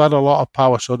must have had a lot of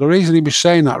power. So the reason he was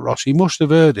saying that, Ross, he must have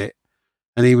heard it,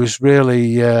 and he was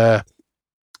really,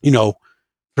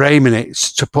 framing it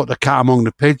to put the cat among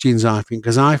the pigeons, I think,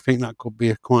 because I think that could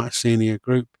be quite a senior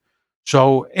group.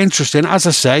 So interesting. As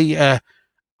I say,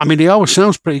 he always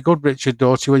sounds pretty good, Richard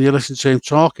Doughty, when you listen to him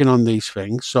talking on these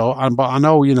things. So, but I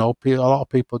know, a lot of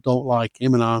people don't like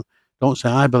him, and I don't say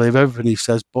I believe everything he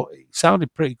says, but it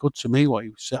sounded pretty good to me what he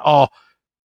was saying. Oh,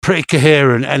 pretty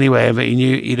coherent anyway. But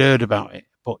he'd heard about it,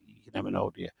 but you never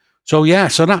know, do you? So yeah,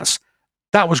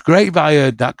 that was great that I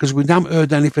heard that because we haven't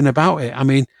heard anything about it. I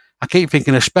mean, I keep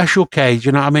thinking a special cage,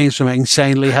 you know what I mean? Something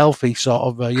insanely healthy, sort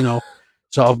of,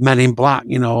 sort of Men in Black,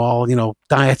 all,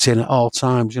 dieting at all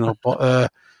times,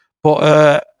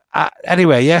 But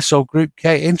anyway, yeah, so Group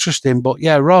K, interesting. But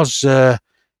yeah, Ross,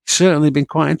 certainly been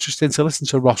quite interesting to listen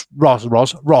to Ross.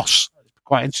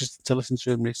 Quite interesting to listen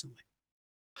to him recently.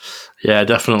 Yeah,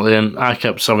 definitely. And I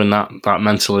kept having that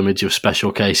mental image of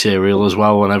Special K cereal as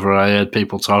well whenever I heard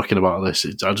people talking about this.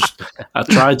 I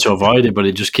tried to avoid it, but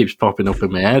it just keeps popping up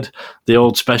in my head. The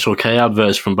old Special K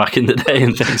adverts from back in the day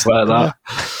and things like that.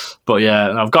 But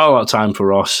yeah, I've got a lot of time for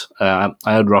Ross. I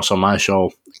had Ross on my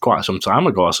show quite some time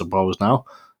ago, I suppose now.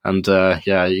 And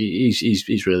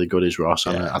he's really good, is Ross.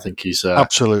 And I think he's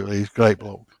absolutely, he's a great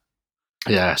bloke.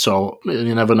 Yeah, so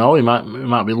you never know. He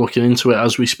might be looking into it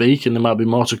as we speak, and there might be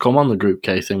more to come on the Group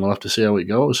K thing. We'll have to see how it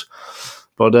goes.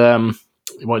 But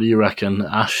what do you reckon,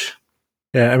 Ash?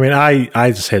 Yeah,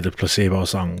 I just hear the placebo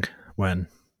song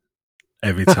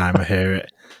every time I hear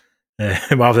it.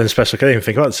 Rather than Special K, I didn't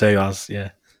think about it, say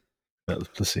the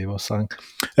placebo song.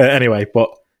 Anyway,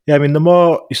 but yeah, the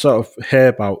more you sort of hear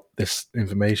about this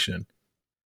information,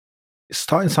 it's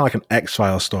starting to sound like an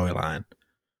X-Files storyline.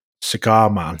 Cigar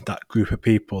Man, that group of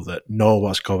people that know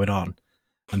what's going on,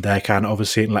 and they're kind of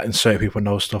overseeing, letting certain people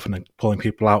know stuff and then pulling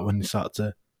people out when they start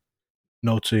to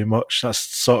know too much. That's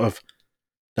sort of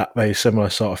that very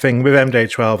similar sort of thing. With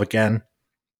MJ12 again,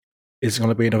 is going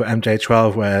to be another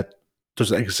MJ12 where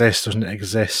doesn't it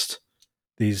exist,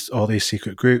 all these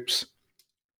secret groups.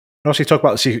 And also, you talk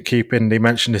about the secret keeping, they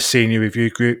mentioned the senior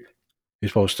review group who's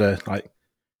supposed to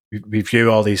review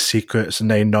all these secrets,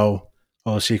 and they know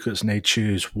all the secrets and they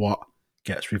choose what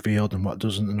gets revealed and what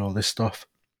doesn't and all this stuff.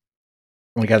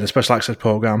 And again, the special access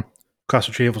program, class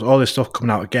retrievals, all this stuff coming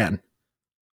out again.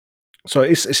 So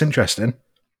it's interesting.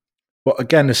 But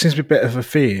again, there seems to be a bit of a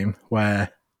theme where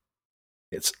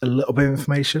it's a little bit of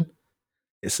information.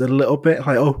 It's a little bit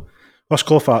like, Ross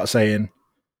Coulthard saying,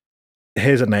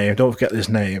 here's a name, don't forget this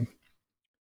name.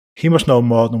 He must know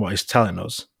more than what he's telling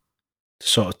us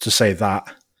to say that.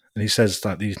 And he says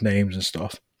these names and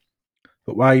stuff.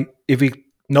 But why, if he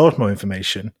knows more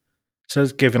information, instead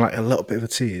of giving a little bit of a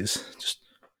tease, just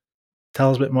tell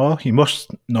us a bit more. He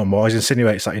must know more. He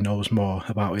insinuates that he knows more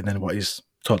about it than what he's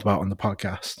talked about on the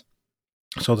podcast.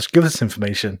 So just give us this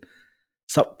information.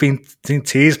 Stop being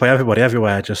teased by everybody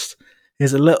everywhere. Just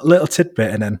here's a little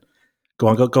tidbit, and then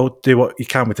go do what you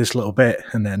can with this little bit,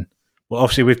 and then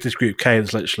obviously with this Group K,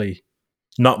 there's literally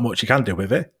not much you can do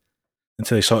with it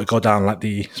until you sort of go down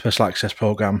the Special Access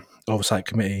Program Oversight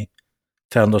Committee,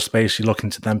 telling us basically look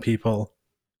into them people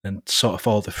and sort of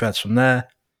follow the threads from there.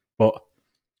 But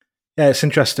yeah, it's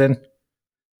interesting.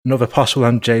 Another possible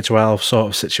MJ12 sort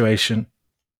of situation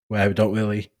where we don't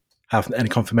really have any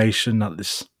confirmation that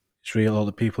this is real or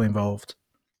the people involved.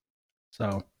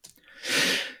 So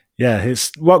yeah,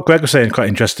 it's what Greg was saying quite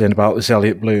interesting about this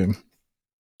Elliot Bloom.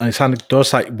 And it kind of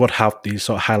does would have these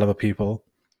sort of high level people,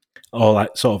 or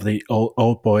sort of the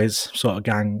old boys sort of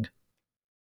gang,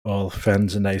 all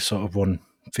friends, and they sort of run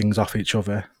things off each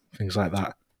other, things like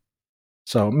that.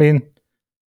 So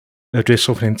they'll do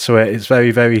something to it. It's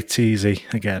very, very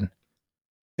teasy again.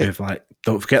 With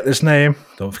don't forget this name,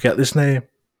 don't forget this name.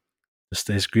 Just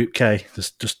this Group K.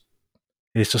 It's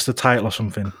just a title or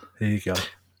something. Here you go.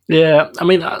 Yeah,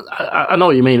 I know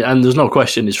what you mean, and there's no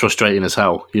question it's frustrating as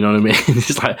hell. You know what I mean?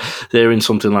 It's like they're in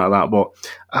something like that, but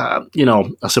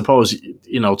I suppose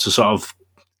to sort of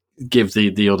give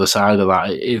the other side of that,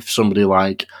 if somebody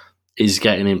like is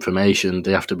getting information,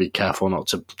 they have to be careful not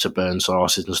to burn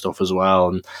sources and stuff as well.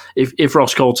 And if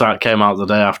Ross Coulthart came out the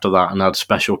day after that and had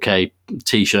Special K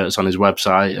t-shirts on his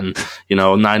website and, you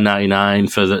know,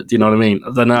 $9.99 for the, you know what I mean,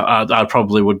 then I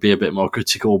probably would be a bit more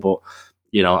critical. But,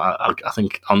 you know, I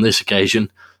think on this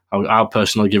occasion, I'll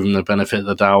personally give him the benefit of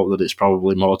the doubt that it's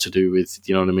probably more to do with,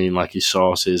 you know what I mean, like his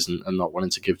sources and not wanting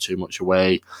to give too much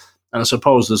away. And I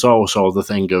suppose there's also the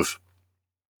thing of,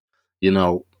 you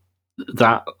know,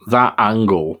 that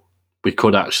angle, we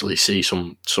could actually see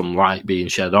some light being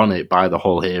shed on it by the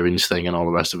whole hearings thing and all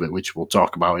the rest of it, which we'll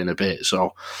talk about in a bit.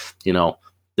 So, you know,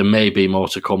 there may be more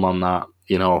to come on that.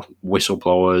 You know,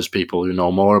 whistleblowers, people who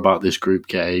know more about this Group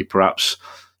K, perhaps,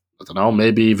 I don't know,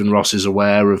 maybe even Ross is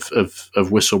aware of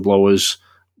whistleblowers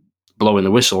blowing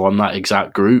the whistle on that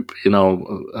exact group, you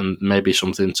know, and maybe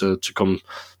something to come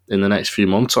in the next few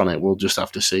months on it. We'll just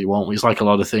have to see, won't we? It's like a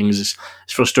lot of things. It's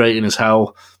frustrating as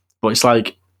hell, but it's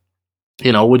like,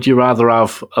 you know, would you rather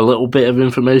have a little bit of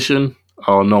information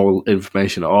or no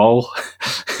information at all?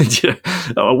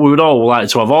 We would all like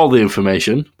to have all the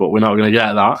information, but we're not going to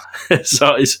get that.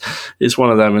 So it's one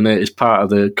of them, and it's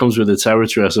part of comes with the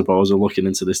territory, I suppose, of looking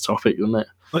into this topic, doesn't it?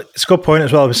 It's a good point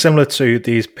as well. It's similar to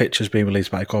these pictures being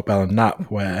released by Corbell and Knapp,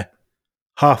 where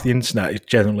half the internet is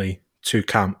generally two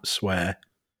camps, where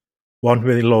one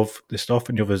really love this stuff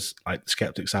and the others like the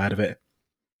skeptic side of it,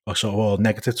 or sort of all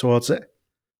negative towards it.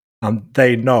 And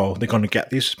they know they're going to get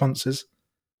these responses.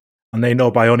 And they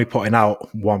know by only putting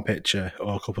out one picture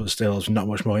or a couple of stills with not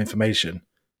much more information,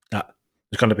 that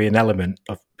there's going to be an element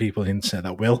of people on the internet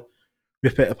that will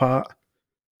rip it apart.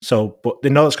 So, but they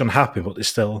know it's going to happen, but they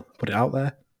still put it out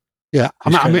there. Yeah,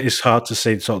 I mean, it's hard to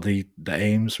see sort of the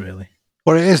aims, really.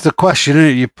 Well, it is the question,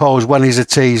 isn't it, you pose, when is a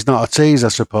tease not a tease, I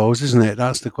suppose, isn't it?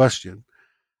 That's the question.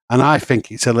 And I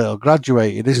think it's a little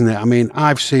graduated, isn't it? I mean,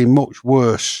 I've seen much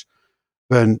worse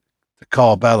than the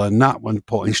Corbell and that when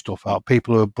putting stuff out.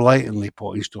 People who are blatantly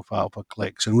putting stuff out for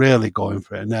clicks and really going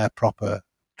for it, and they're proper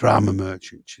drama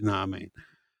merchants, you know what I mean?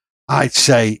 I'd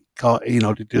say, you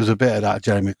know, there's a bit of that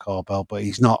Jeremy Corbell, but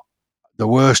he's not the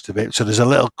worst of it. So there's a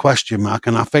little question mark.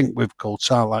 And I think with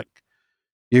Coulthart, like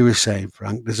you were saying,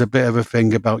 Frank, there's a bit of a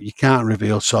thing about you can't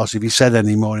reveal source. If he said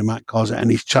any more, he might cause it.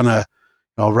 And he's trying to,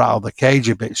 you know, rattle the cage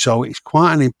a bit. So it's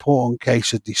quite an important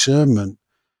case of discernment.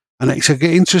 And it's an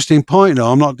interesting point,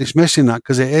 though. I'm not dismissing that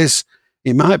because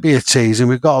it might be a tease and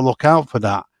we've got to look out for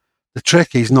that. The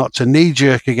trick is not to knee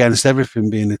jerk against everything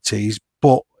being a tease,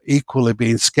 but equally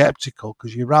being skeptical,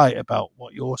 because you're right about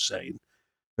what you're saying,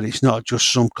 but it's not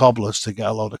just some cobblers to get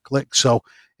a lot of clicks. So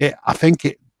I think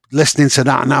listening to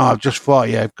that now, I've just thought,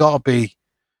 yeah, I've got to be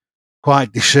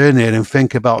quite discerning and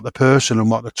think about the person and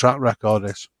what the track record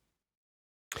is.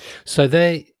 So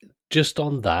just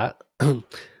on that,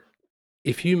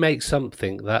 if you make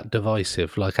something that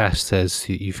divisive, like Ash says,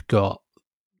 you've got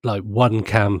like one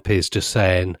camp is just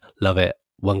saying love it,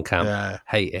 one camp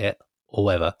hate it, or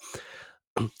whatever.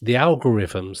 The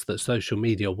algorithms that social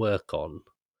media work on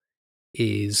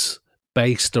is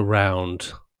based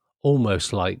around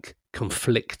almost like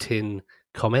conflicting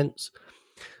comments.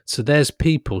 So there's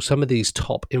people, some of these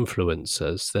top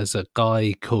influencers, there's a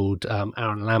guy called Aaron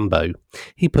Lambo.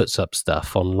 He puts up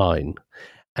stuff online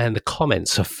and the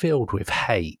comments are filled with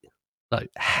hate, like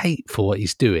hate for what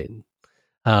he's doing.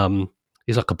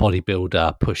 He's like a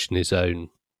bodybuilder pushing his own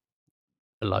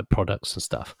like products and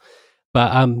stuff.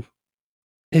 But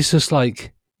it's just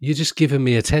like, you're just giving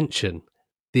me attention.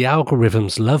 The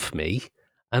algorithms love me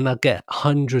and I get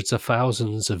hundreds of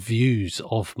thousands of views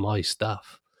of my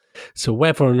stuff. So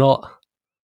whether or not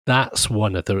that's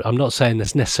one of the, I'm not saying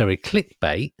that's necessarily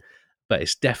clickbait, but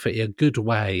it's definitely a good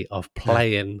way of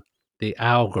playing the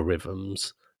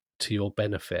algorithms to your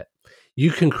benefit.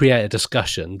 You can create a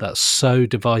discussion that's so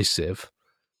divisive.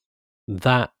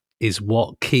 That is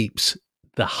what keeps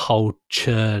the whole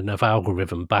churn of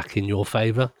algorithm back in your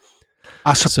favor.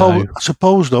 I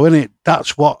suppose though, isn't it?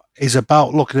 That's what is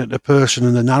about looking at the person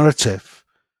and the narrative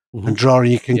and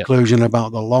drawing your conclusion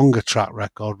about the longer track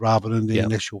record rather than the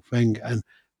initial thing. And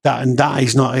that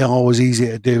is not always easy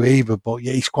to do either. But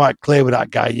yeah, he's quite clear with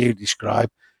that guy you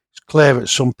described. It's clear that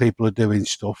some people are doing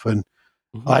stuff, and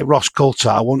like Ross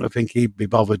Coulthart, I wouldn't think he'd be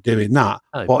bothered doing that.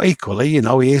 Oh. But equally, you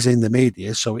know, he is in the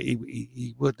media, so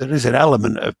he would, there is an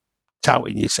element of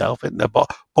touting yourself, isn't there? But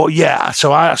yeah,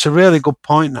 so that's a really good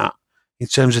point, that in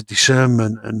terms of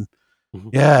discernment, and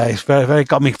yeah, it's very, very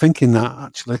got me thinking that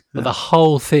actually. But the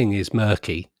whole thing is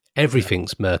murky.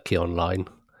 Everything's murky online,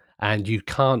 and you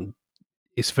can't.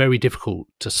 It's very difficult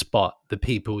to spot the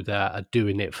people that are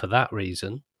doing it for that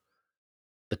reason.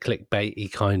 The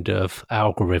clickbaity kind of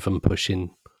algorithm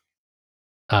pushing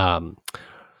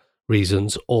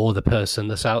reasons, or the person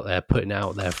that's out there putting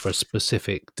out there for a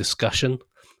specific discussion.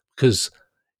 Because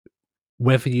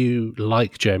whether you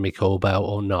like Jeremy Corbell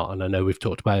or not, and I know we've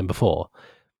talked about him before,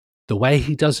 the way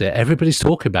he does it, everybody's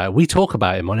talking about it. We talk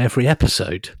about him on every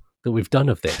episode that we've done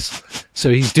of this. So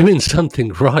he's doing something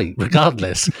right,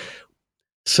 regardless.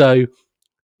 So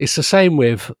it's the same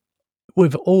with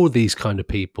all these kind of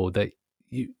people that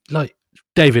you like.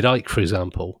 David Icke, for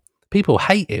example, people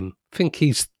hate him, think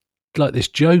he's like this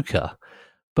joker.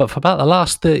 But for about the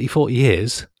last 30, 40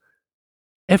 years,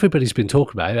 everybody's been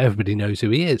talking about it. Everybody knows who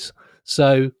he is.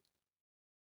 So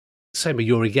same with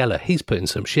Uri Geller. He's putting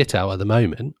some shit out at the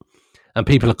moment, and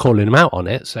people are calling him out on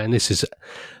it, saying this is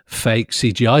fake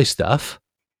CGI stuff.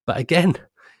 But again,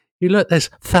 you look, there's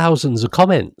thousands of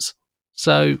comments.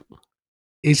 So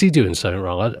is he doing something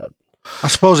wrong? I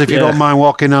suppose if you don't mind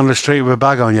walking down the street with a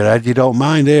bag on your head, you don't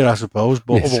mind here, I suppose.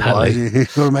 But otherwise,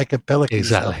 you've got to make a pillow.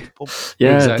 Exactly.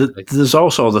 Yeah, exactly. There's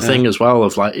also the thing as well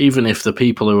of like, even if the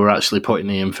people who are actually putting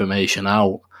the information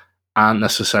out aren't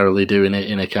necessarily doing it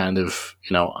in a kind of,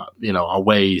 a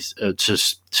way to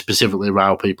specifically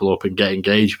rile people up and get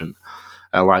engagement.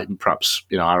 Like perhaps,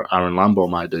 Aaron Lambo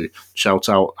might do. Shout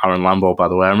out Aaron Lambo, by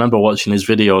the way. I remember watching his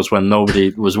videos when nobody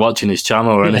was watching his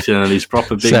channel or anything, and he's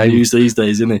proper big news these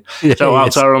days, isn't he? Yeah, shout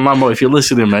out to Aaron Lambo. If you're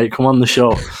listening, mate, come on the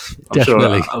show.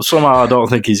 Definitely. Sure, somehow I don't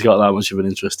think he's got that much of an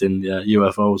interest in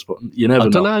UFOs, but you never know.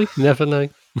 I don't know. You never know.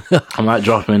 I might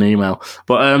drop him an email.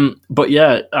 But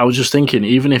yeah, I was just thinking,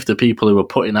 even if the people who are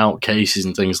putting out cases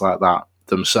and things like that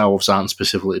themselves aren't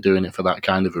specifically doing it for that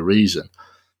kind of a reason,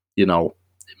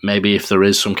 maybe if there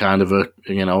is some kind of a,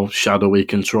 shadowy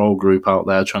control group out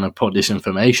there trying to put this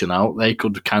information out, they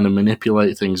could kind of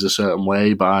manipulate things a certain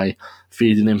way by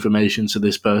feeding information to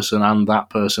this person and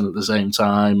that person at the same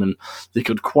time. And they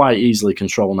could quite easily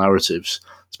control narratives,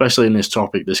 especially in this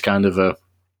topic. This kind of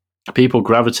people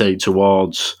gravitate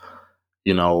towards,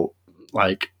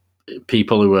 like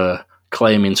people who are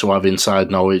claiming to have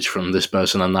inside knowledge from this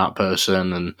person and that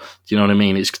person, and do you know what I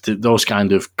mean? It's those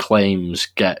kind of claims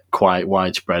get quite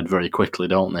widespread very quickly,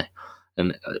 don't they?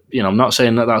 And I'm not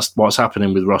saying that that's what's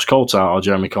happening with Ross Coulthart or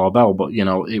Jeremy Corbell, but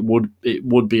it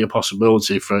would be a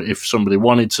possibility for if somebody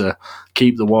wanted to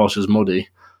keep the waters muddy.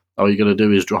 All you're going to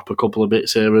do is drop a couple of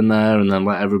bits here and there, and then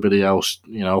let everybody else,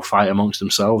 fight amongst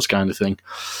themselves, kind of thing.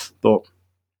 But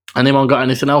anyone got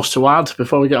anything else to add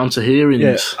before we get on to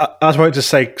hearings? Yeah, I was wanting to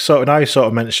say, now you sort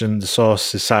of mentioned the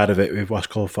sources side of it with Ross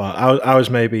Coulthart. I was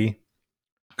maybe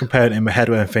comparing it in my head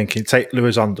when I'm thinking, take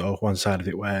Luizondo, one side of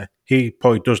it, where he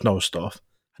probably does know stuff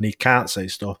and he can't say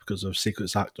stuff because of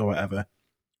Secrets Act or whatever.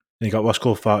 And you got Ross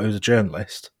Coulthart, who's a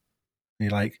journalist.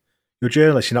 And you're a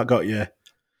journalist, you've not got your,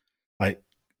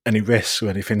 any risks or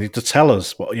anything. To tell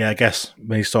us, but yeah, I guess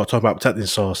when you start talking about protecting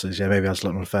sources, yeah, maybe that's a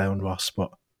little unfair on Ross, but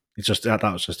it's just that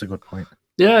was just a good point.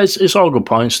 Yeah, it's all good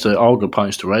points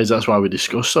to raise. That's why we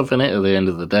discuss stuff in it at the end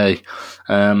of the day.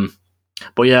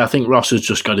 But yeah, I think Ross has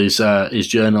just got his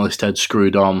journalist head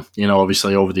screwed on.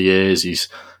 Obviously over the years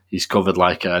he's covered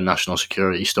national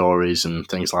security stories and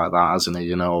things like that, hasn't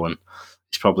he? And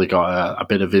he's probably got a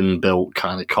bit of inbuilt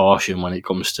kind of caution when it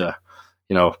comes to,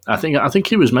 I think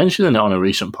he was mentioning it on a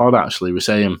recent pod actually. He was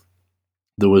saying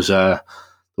there was a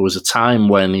time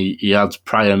when he had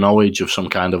prior knowledge of some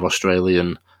kind of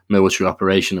Australian military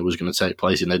operation that was going to take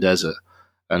place in the desert,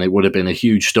 and it would have been a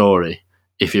huge story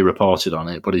if he reported on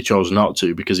it, but he chose not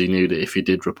to because he knew that if he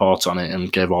did report on it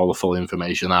and gave all the full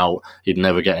information out, he'd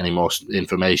never get any more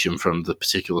information from the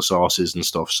particular sources and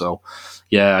stuff. So,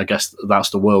 yeah, I guess that's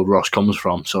the world Ross comes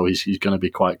from, so he's going to be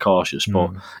quite cautious,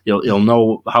 but he'll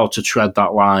know how to tread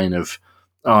that line of,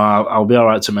 I'll be all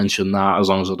right to mention that as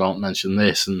long as I don't mention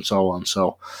this and so on.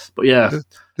 So, but yeah.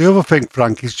 The other thing,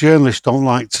 Frank, is journalists don't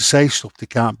like to say stuff they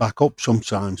can't back up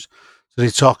sometimes. So they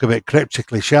talk a bit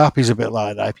cryptically. Sharpie's a bit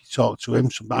like that. If you talk to him,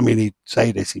 he'd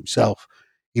say this himself.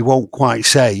 He won't quite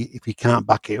say if he can't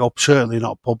back it up, certainly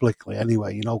not publicly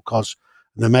anyway, because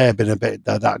there may have been a bit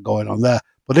of that going on there.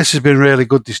 But this has been really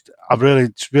good.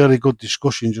 It's really good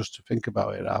discussion just to think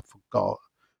about it. I thought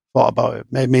about it.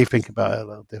 Made me think about it a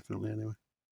little differently anyway.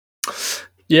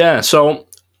 Yeah, so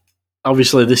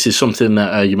obviously this is something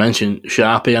that you mentioned,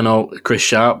 Sharpie. I know Chris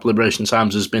Sharp, Liberation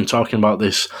Times, has been talking about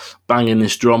this, banging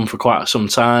this drum for quite some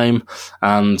time,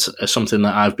 and something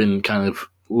that I've been kind of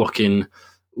looking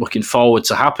forward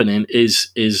to happening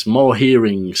is more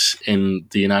hearings in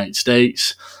the United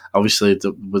States. Obviously,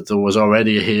 there was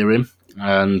already a hearing,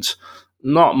 and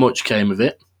not much came of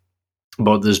it,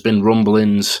 but there's been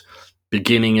rumblings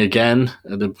beginning again,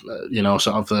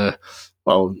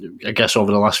 I guess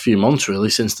over the last few months, really,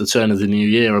 since the turn of the new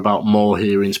year, about more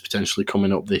hearings potentially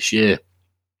coming up this year.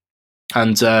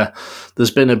 And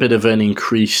there's been a bit of an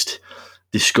increased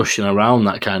discussion around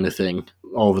that kind of thing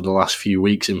over the last few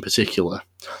weeks in particular.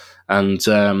 And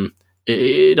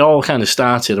it all kind of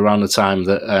started around the time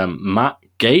that Matt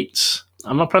Gaetz,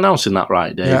 am I pronouncing that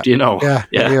right, Dave? Yeah. Do you know?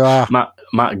 Yeah, you are.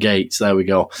 Matt Gaetz, there we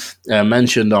go,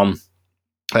 mentioned on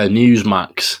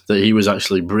Newsmax that he was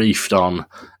actually briefed on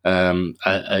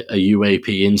a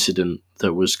UAP incident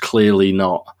that was clearly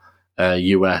not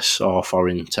US or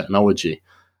foreign technology.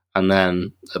 And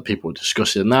then people were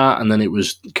discussing that, and then it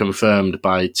was confirmed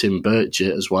by Tim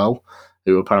Burchett as well,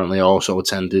 who apparently also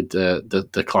attended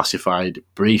the classified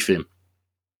briefing.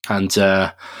 And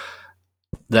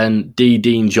then D.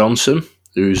 Dean Johnson,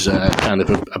 who's kind of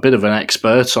a bit of an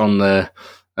expert on the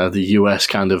US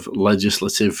kind of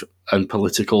legislative and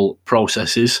political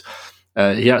processes,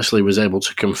 he actually was able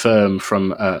to confirm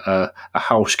from a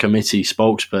House committee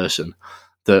spokesperson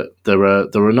that there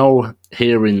are no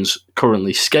hearings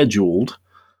currently scheduled,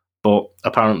 but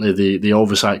apparently the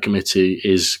Oversight Committee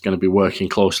is going to be working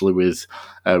closely with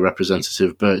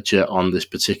Representative Burchett on this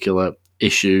particular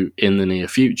issue in the near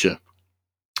future.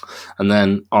 And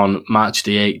then on March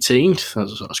the 18th,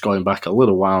 that's going back a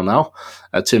little while now,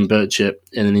 Tim Burchett,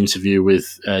 in an interview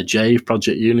with Jave,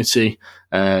 Project Unity,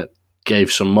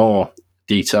 gave some more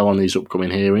detail on these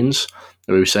upcoming hearings.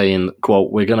 We were saying,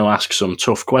 quote, "We're going to ask some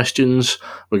tough questions.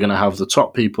 We're going to have the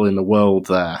top people in the world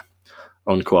there,"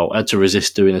 unquote. I had to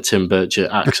resist doing a Tim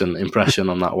Burchett accent impression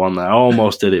on that one there. I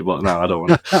almost did it, but no, I don't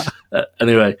want to.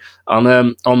 Anyway,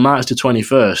 on March the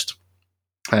 21st,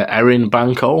 Erin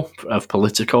Banco of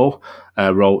Politico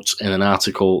wrote in an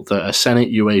article that a Senate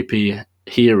UAP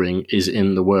hearing is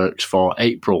in the works for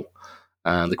April.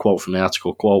 The quote from the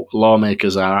article, quote,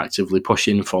 "Lawmakers are actively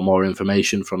pushing for more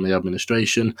information from the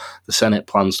administration. The Senate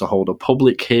plans to hold a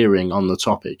public hearing on the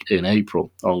topic in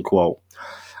April," unquote.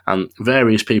 And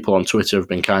various people on Twitter have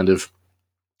been kind of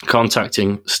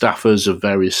contacting staffers of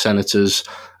various senators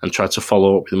and tried to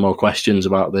follow up with more questions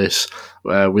about this,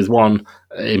 with one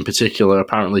in particular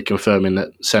apparently confirming that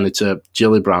Senator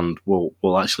Gillibrand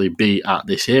will actually be at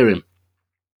this hearing.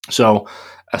 So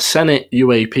a Senate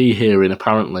UAP hearing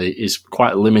apparently is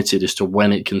quite limited as to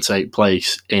when it can take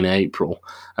place in April,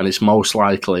 and it's most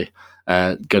likely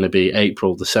going to be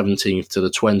April the 17th to the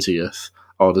 20th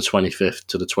or the 25th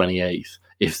to the 28th,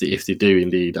 if they do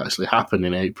indeed actually happen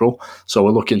in April. So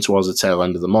we're looking towards the tail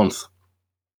end of the month.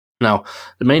 Now,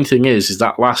 the main thing is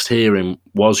that last hearing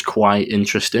was quite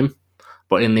interesting,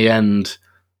 but in the end,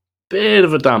 bit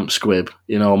of a damp squib,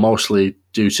 mostly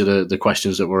due to the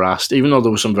questions that were asked, even though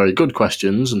there were some very good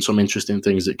questions and some interesting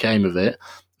things that came of it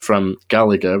from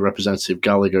Gallagher, Representative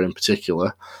Gallagher in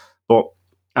particular. But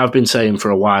I've been saying for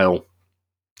a while,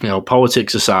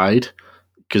 politics aside,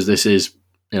 because this is,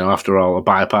 after all, a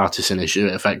bipartisan issue.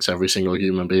 It affects every single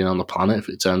human being on the planet if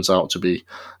it turns out to be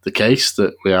the case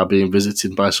that we are being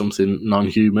visited by something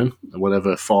non-human,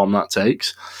 whatever form that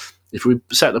takes. If we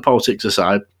set the politics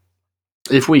aside,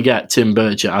 if we get Tim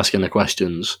Burchett asking the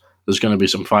questions, there's going to be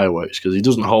some fireworks because he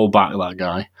doesn't hold back, that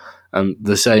guy. And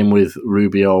the same with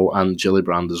Rubio and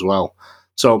Gillibrand as well.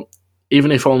 So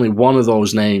even if only one of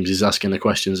those names is asking the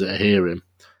questions at a hearing,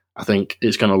 I think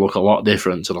it's going to look a lot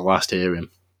different to the last hearing.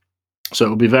 So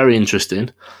it'll be very interesting.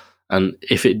 And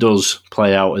if it does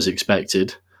play out as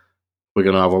expected, we're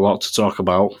going to have a lot to talk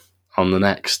about on the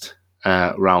next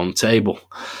round table.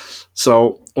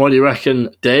 So what do you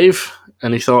reckon, Dave?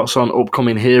 Any thoughts on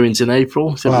upcoming hearings in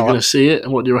April? Think we're going to see it?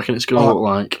 And what do you reckon it's going to look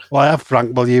like? Well, I have,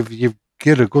 Frank. Well, you've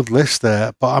got a good list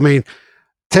there. But, I mean,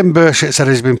 Tim Burchett said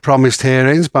he's been promised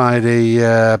hearings by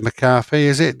the McCarthy,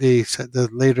 is it? The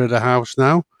leader of the House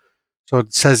now. So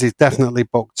it says he's definitely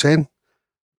booked in.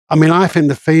 I mean, I think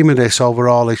the theme of this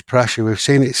overall is pressure. We've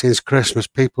seen it since Christmas.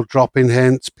 People dropping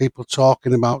hints, people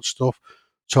talking about stuff,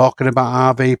 talking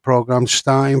about RV programs,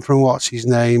 starting from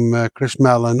Chris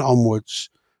Mellon onwards.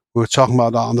 We were talking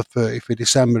about that on the 30th of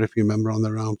December, if you remember, on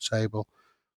the round table.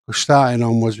 We're starting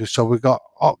onwards. So we've got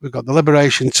the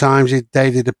Liberation Times.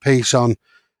 They did a piece on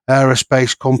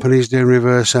aerospace companies doing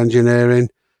reverse engineering.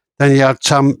 Then you had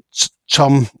Tim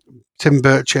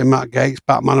Burchett and Matt Gaetz,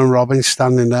 Batman and Robin,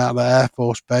 standing there at the Air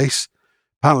Force Base.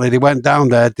 Apparently they went down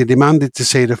there, they demanded to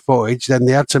see the footage, then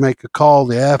they had to make a call,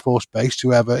 the Air Force Base, to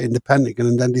whoever in the Pentagon,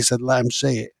 and then they said, let them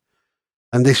see it.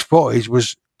 And this footage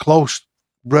was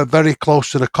very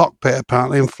close to the cockpit,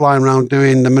 apparently, and flying around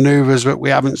doing the manoeuvres that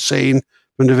we haven't seen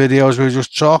from the videos we were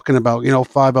just talking about,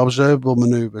 5 observable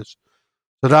manoeuvres.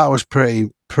 So that was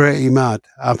pretty mad.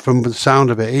 And from the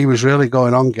sound of it, he was really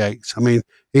going on, Gates. I mean,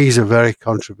 he's a very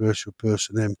controversial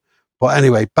person, him. But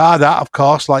anyway, bar that, of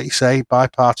course, like you say,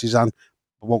 bipartisan.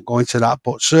 I won't go into that,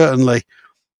 but certainly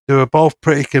they were both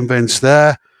pretty convinced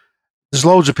there. there's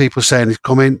loads of people saying he's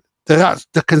coming.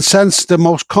 The consensus, the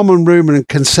most common rumour and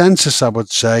consensus, I would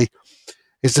say,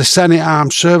 is the Senate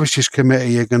Armed Services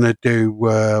Committee are going to do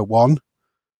one,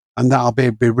 and that'll be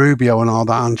Rubio and all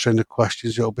that answering the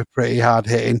questions. It'll be pretty hard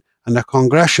hitting. And the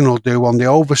Congressional do one, the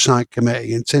Oversight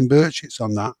Committee, and Tim Burchett's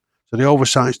on that. So the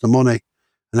oversight's the money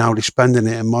and how they're spending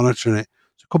it and monitoring it.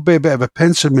 So it could be a bit of a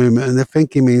pincer movement, and the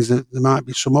thinking means that there might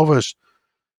be some others.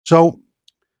 So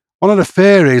one of the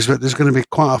theories that there's going to be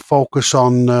quite a focus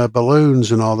on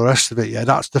balloons and all the rest of it. Yeah,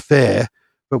 that's the fear.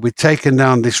 But we've taken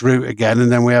down this route again,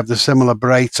 and then we have the similar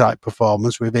Bray type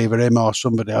performance with either him or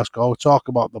somebody else go, talk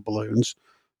about the balloons,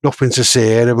 nothing to see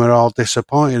here, and we're all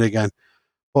disappointed again.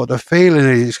 But the feeling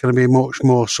is it's going to be much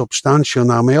more substantial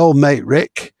now. My old mate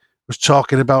Rick was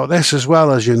talking about this as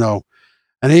well, as you know,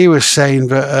 and he was saying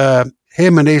that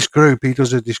him and his group, he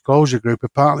does a disclosure group,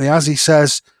 apparently, as he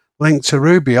says, linked to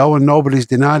Rubio, and nobody's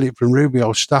denied it from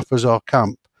Rubio's staffers or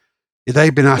camp.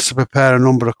 They've been asked to prepare a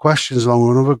number of questions along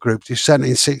with other groups. He sent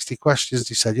in 60 questions,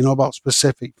 he said, about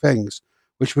specific things,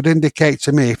 which would indicate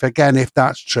to me, if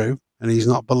that's true, and he's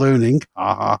not ballooning,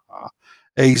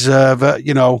 he's,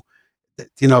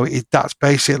 that's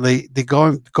basically, they're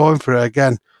going for it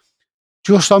again.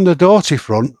 Just on the Doughty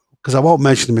front, because I won't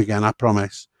mention him again, I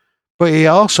promise. But he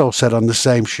also said on the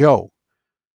same show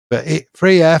that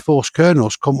 3 Air Force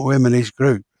colonels come to him and his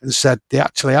group and said they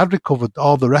actually had recovered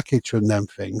all the wreckage from them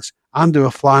things, and they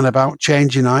were flying about,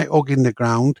 changing height, hugging the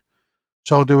ground.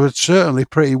 So they were certainly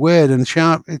pretty weird. And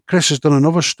Chris has done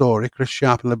another story, Chris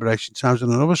Sharp, Liberation Times,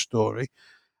 done another story,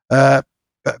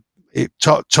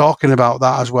 talking about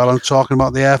that as well, and talking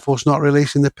about the Air Force not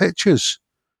releasing the pictures.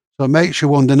 So it makes you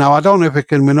wonder. Now, I don't know if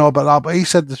we know about that, but he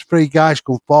said there's 3 guys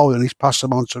come forward and he's passed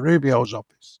them on to Rubio's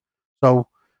office. So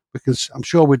I'm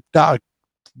sure we'd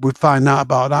find out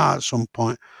about that at some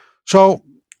point. So,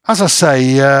 as I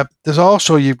say, there's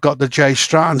also, you've got the Jay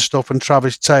Stratton stuff and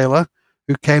Travis Taylor,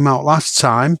 who came out last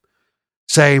time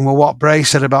saying, well, what Bray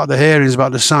said about the hearings,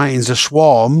 about the sightings of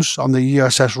swarms on the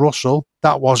USS Russell,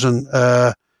 that wasn't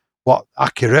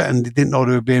accurate, and they didn't know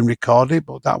they were being recorded,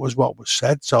 but that was what was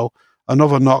said. So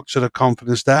another knock to the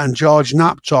confidence there. And George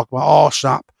Knapp talked about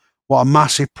ORSAP, what a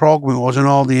massive program it was, and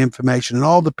all the information, and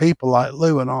all the people like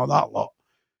Lou and all that lot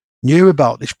knew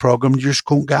about this program, just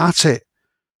couldn't get at it.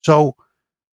 So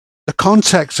the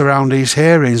context around these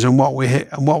hearings and what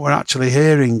we're actually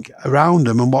hearing around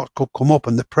them and what could come up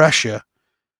and the pressure,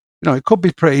 it could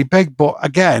be pretty big. But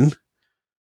again,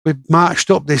 we've marched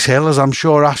up this hill, as I'm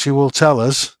sure Ashley will tell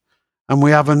us, and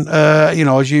we haven't,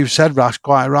 as you've said, Rash,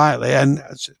 quite rightly, and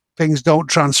things don't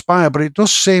transpire. But it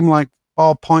does seem like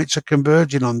all points are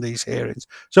converging on these hearings.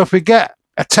 So if we get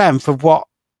a tenth of what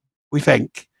we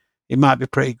think, it might be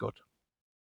pretty good.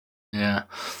 Yeah.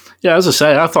 Yeah, as I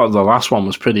say, I thought the last one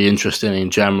was pretty interesting in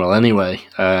general anyway.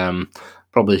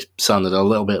 Probably sounded a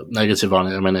little bit negative on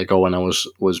it a minute ago when I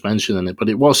was mentioning it, but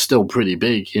it was still pretty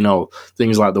big.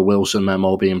 Things like the Wilson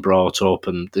memo being brought up,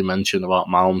 and they mentioned about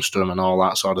Malmstrom and all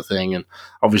that sort of thing. And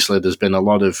obviously there's been a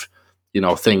lot of,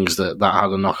 things that had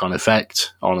a knock-on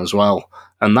effect on as well.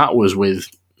 And that was with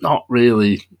not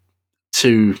really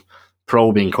too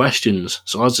probing questions.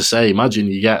 So as I say, imagine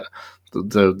you get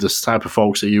the type of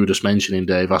folks that you were just mentioning,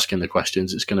 Dave, asking the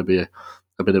questions. It's going to be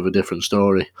a bit of a different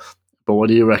story. But what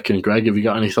do you reckon, Greg? Have you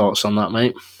got any thoughts on that,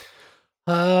 mate?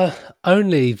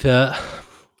 Only that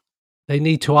they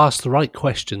need to ask the right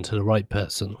question to the right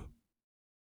person.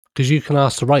 Because you can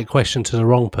ask the right question to the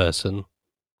wrong person,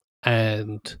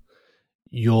 and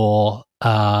your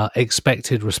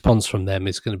expected response from them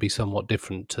is going to be somewhat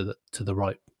different to the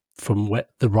right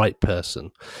the right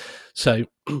person. So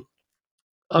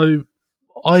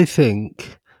I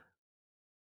think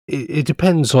it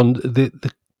depends on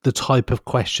the type of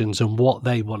questions and what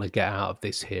they want to get out of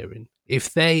this hearing.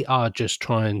 If they are just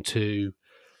trying to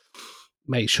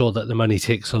make sure that the money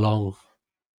ticks along,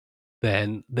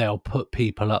 then they'll put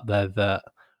people up there that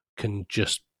can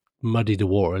just muddy the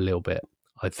water a little bit,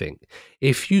 I think.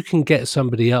 If you can get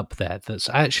somebody up there that's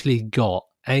actually got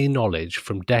a knowledge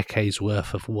from decades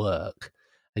worth of work,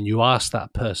 and you ask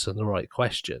that person the right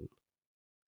question,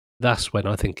 that's when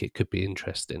I think it could be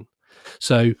interesting.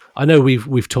 So I know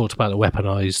we've talked about the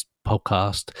weaponized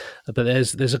podcast, but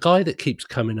there's a guy that keeps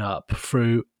coming up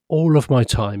through all of my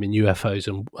time in UFOs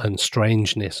and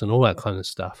strangeness and all that kind of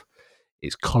stuff.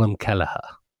 It's Colin Kelleher.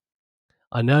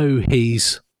 I know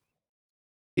he's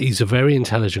a very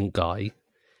intelligent guy.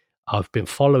 I've been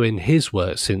following his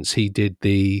work since he did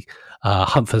the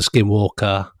Hunt for the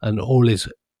Skinwalker and all his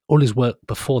work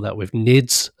before that with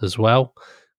NIDS as well.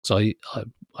 So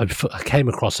I came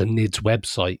across a NIDS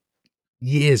website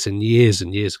years and years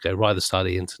and years ago, right at the start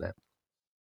of the internet.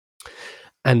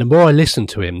 And the more I listen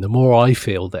to him, the more I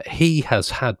feel that he has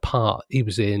had part. He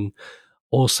was in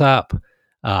ORSAP.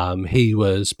 He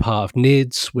was part of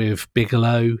NIDS with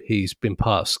Bigelow. He's been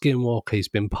part of Skinwalker. He's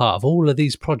been part of all of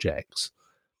these projects.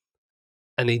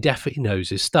 And he definitely knows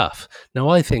his stuff. Now,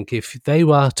 I think if they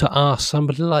were to ask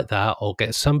somebody like that, or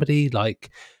get somebody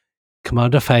like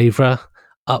Commander Favre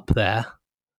up there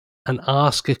and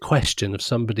ask a question of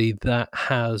somebody that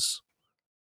has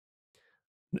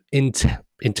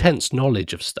intense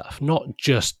knowledge of stuff, not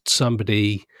just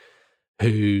somebody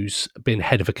who's been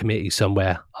head of a committee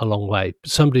somewhere a long way,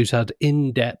 but somebody who's had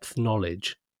in-depth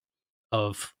knowledge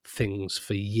of things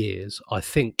for years, I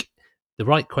think the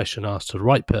right question asked to the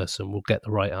right person will get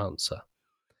the right answer.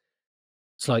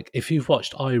 It's like if you've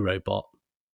watched iRobot,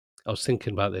 I was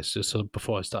thinking about this just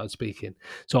before I started speaking.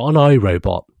 So on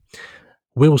iRobot,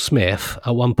 Will Smith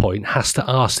at one point has to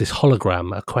ask this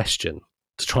hologram a question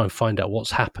to try and find out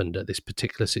what's happened at this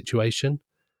particular situation.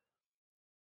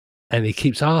 And he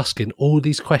keeps asking all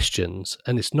these questions,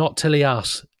 and it's not till he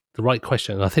asks the right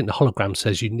question. And I think the hologram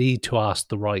says you need to ask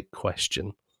the right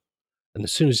question. And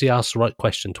as soon as he asks the right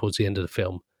question towards the end of the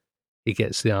film, he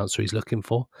gets the answer he's looking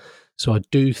for. So I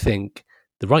do think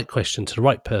the right question to the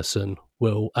right person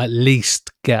will at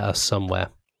least get us somewhere.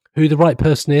 Who the right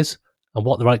person is and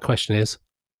what the right question is,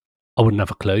 I wouldn't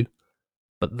have a clue.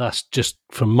 But that's just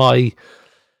from my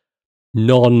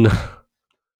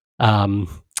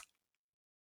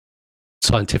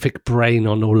scientific brain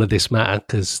on all of this matter,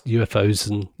 because UFOs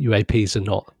and UAPs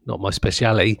are not my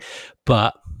speciality,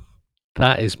 but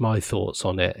that is my thoughts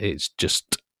on it. It's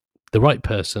just the right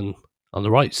person on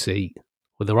the right seat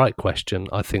with the right question.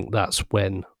 I think that's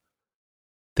when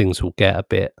things will get a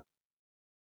bit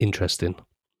interesting.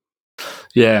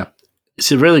 Yeah,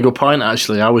 it's a really good point,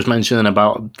 actually. I was mentioning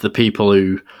about the people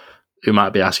who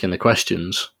might be asking the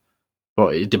questions,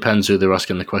 but it depends who they're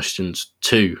asking the questions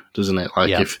to, doesn't it?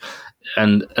 Like if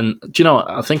and do you know,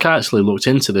 I think I actually looked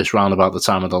into this round about the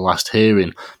time of the last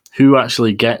hearing, who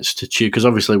actually gets to choose, because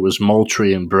obviously it was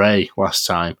Moultrie and Bray last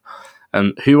time,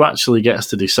 and who actually gets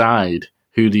to decide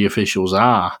who the officials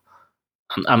are.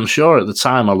 And I'm sure at the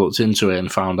time I looked into it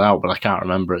and found out, but I can't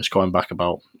remember. It's going back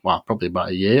probably about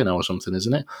a year now or something,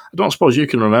 isn't it? I don't suppose you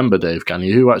can remember, Dave, can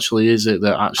you? Who actually is it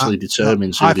that actually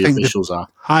determines who the officials are?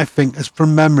 I think, as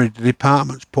from memory, the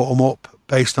departments put them up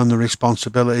based on the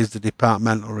responsibilities, the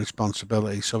departmental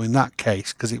responsibilities. So in that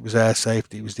case, because it was air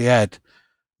safety, it was the head,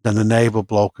 then the naval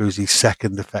bloke who's his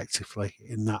second, effectively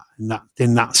in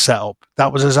that setup.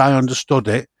 That was as I understood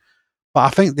it. But I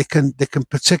think they can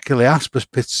particularly ask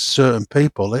for certain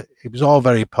people. It was all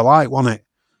very polite, wasn't it?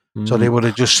 Mm. So they would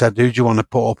have just said, who do you want to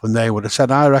put up? And they would have said,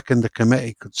 I reckon the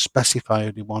committee could specify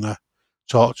who they want to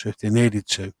talk to if they needed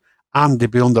to. And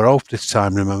they'd be under oath this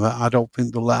time, remember? I don't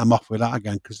think they'll let them off with that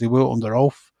again, because they were under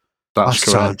oath. That's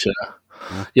correct,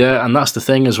 yeah, and that's the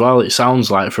thing as well. It sounds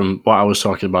like, from what I was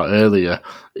talking about earlier,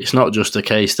 it's not just a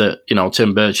case that,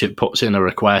 Tim Burchett puts in a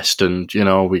request and,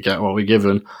 we get what we're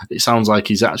given. It sounds like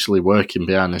he's actually working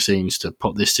behind the scenes to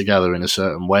put this together in a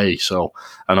certain way. So,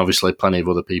 and obviously plenty of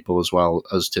other people as well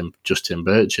as Tim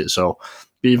Burchett. So,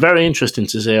 be very interesting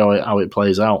to see how it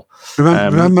plays out.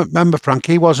 Remember, Frank,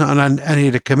 he wasn't on any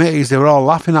of the committees. They were all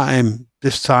laughing at him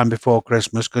this time before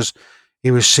Christmas because he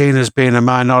was seen as being a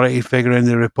minority figure in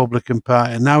the Republican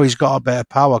Party, and now he's got a bit of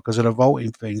power because of the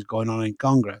voting things going on in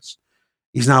Congress.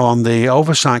 He's now on the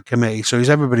Oversight Committee, so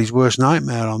he's everybody's worst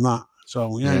nightmare on that.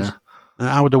 So, yeah. And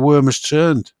how the worm has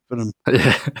turned for him.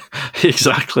 Yeah,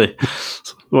 exactly.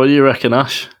 What do you reckon,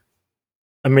 Ash?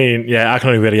 I mean, yeah, I can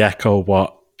only really echo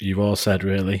what you've all said,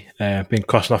 really. Been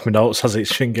crossing off my notes as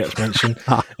each thing gets mentioned.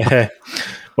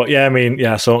 But yeah, I mean,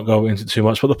 yeah, so I won't go into too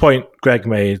much. But the point Greg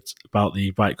made about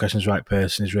the right questions, right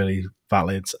person is really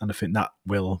valid. And I think that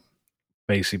will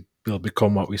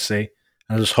become what we see.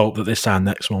 And I just hope that this time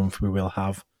next month we will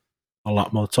have a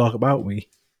lot more to talk about. We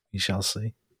shall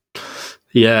see.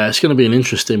 Yeah, it's going to be an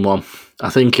interesting one. I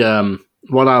think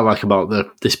what I like about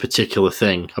this particular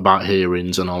thing about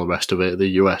hearings and all the rest of it, the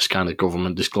US kind of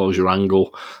government disclosure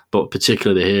angle, but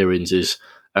particularly the hearings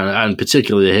and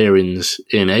particularly the hearings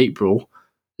in April,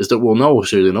 is that we'll know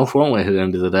soon enough, won't we, at the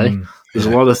end of the day? There's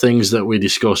a lot of things that we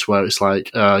discuss where it's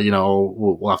like,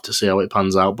 we'll have to see how it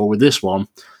pans out. But with this one,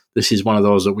 this is one of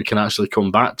those that we can actually come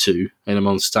back to in a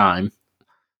month's time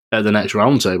at the next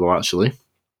roundtable, actually,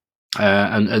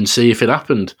 and see if it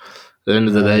happened. At the end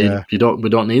of the day, we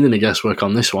don't need any guesswork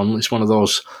on this one. It's one of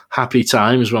those happy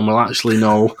times when we'll actually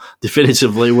know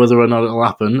definitively whether or not it'll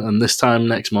happen. And this time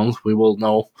next month, we will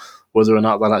know whether or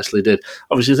not that actually did.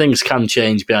 Obviously, things can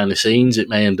change behind the scenes. It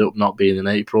may end up not being in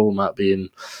April, it might be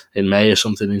in May or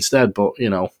something instead. But,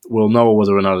 we'll know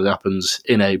whether or not it happens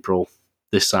in April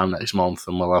this time next month,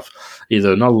 and we'll have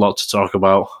either not a lot to talk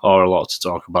about or a lot to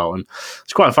talk about. And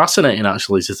it's quite fascinating,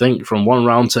 actually, to think from one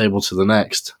roundtable to the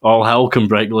next, all hell can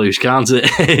break loose, can't it?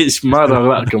 It's mad how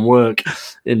that can work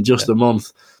in just a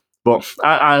month. But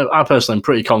I personally am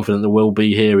pretty confident there will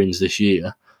be hearings this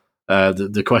year.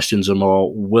 The questions are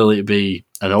more, will it be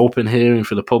an open hearing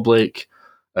for the public?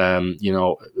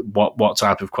 What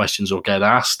type of questions will get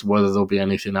asked, whether there'll be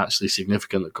anything actually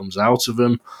significant that comes out of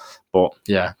them. But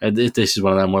yeah, this is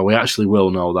one of them where we actually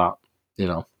will know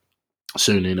that,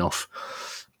 soon enough.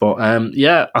 But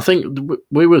I think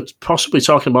we were possibly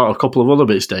talking about a couple of other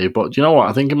bits, Dave. But do you know what?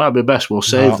 I think it might be best we'll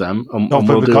save them and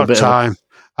we'll do a bit time.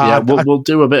 We'll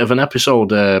do a bit of an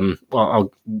episode.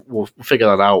 We'll figure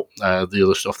that out. The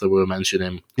other stuff that we were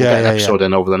mentioning. We'll get an episode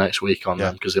in over the next week on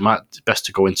them, because it might be best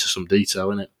to go into some detail,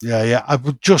 isn't it? Yeah. I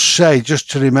would just say, just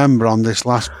to remember on this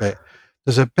last bit,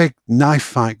 there's a big knife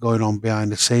fight going on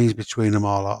behind the scenes between them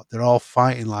all. They're all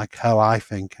fighting like hell, I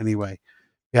think, anyway,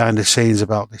 behind the scenes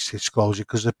about this disclosure,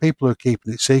 because the people who are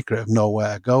keeping it secret have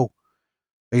nowhere to go.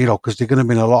 Because they're going to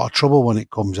be in a lot of trouble when it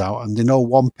comes out, and they know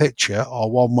one picture or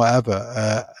one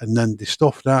whatever, and then they're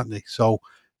stuffed, aren't they? So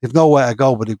they've nowhere to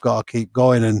go, but they've got to keep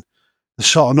going, and there's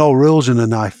sort of no rules in a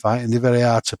knife fight, and they're very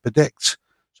hard to predict.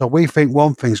 So we think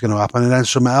one thing's going to happen, and then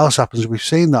something else happens. We've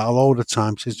seen that a load of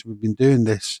times since we've been doing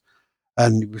this,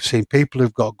 and we've seen people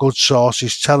who've got good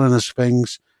sources telling us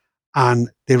things, and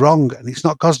they're wrong, and it's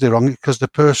not because they're wrong, it's because the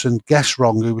person guessed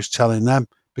wrong who was telling them,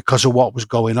 because of what was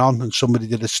going on, and somebody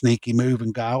did a sneaky move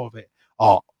and got out of it,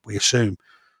 or we assume.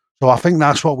 So I think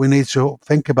that's what we need to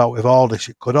think about with all this.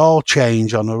 It could all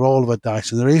change on the roll of a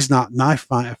dice, and the reason that knife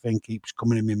fighter thing keeps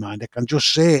coming in my mind, I can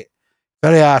just see it.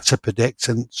 Very hard to predict,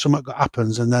 and something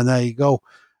happens, and then there you go.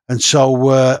 And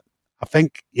so I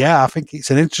think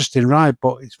it's an interesting ride,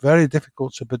 but it's very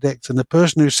difficult to predict. And the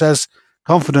person who says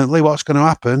confidently what's going to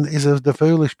happen is the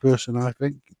foolish person, I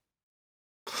think.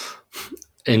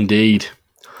 Indeed.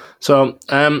 So,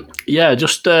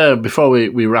 just before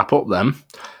we wrap up then,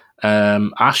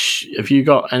 Ash, have you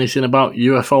got anything about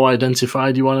UFO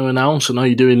Identified you want to announce? I know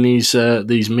you're doing these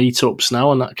meetups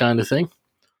now and that kind of thing.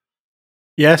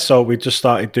 Yeah, so we just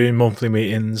started doing monthly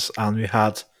meetings, and we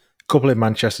had a couple in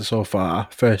Manchester so far,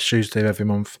 first Tuesday of every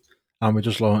month, and we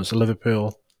just launched a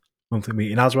Liverpool monthly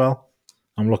meeting as well.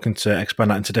 I'm looking to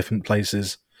expand that into different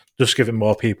places, just giving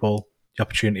more people the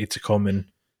opportunity to come and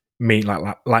meet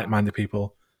like-minded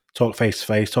people, talk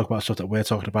face-to-face, talk about stuff that we're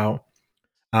talking about.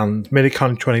 And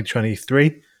Minicon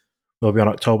 2023 will be on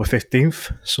October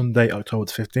 15th, Sunday, October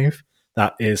the 15th.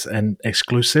 That is an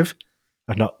exclusive.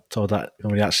 I've not told that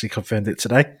when we actually confirmed it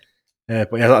today.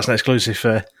 But yeah, that's an exclusive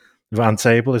for the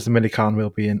Roundtable. The Minicon will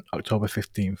be in October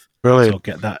 15th. Brilliant. So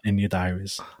get that in your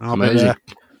diaries. Amazing.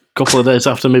 Couple of days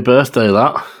after my birthday,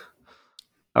 that.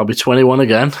 I'll be 21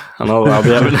 again, and I'll be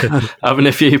having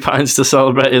a few pints to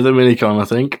celebrate the Minicon, I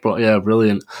think. But yeah,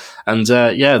 brilliant. And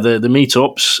the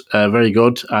meetups, very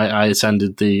good. I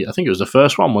attended I think it was the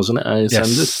first one, wasn't it? I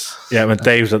attended. Yes. Yeah, when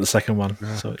Dave's at the second one.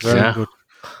 Yeah. So it's very good.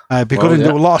 It'd be good to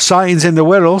do a lot of sightings in the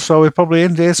Wirral, so we're probably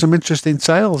in there some interesting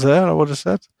tales there, I would have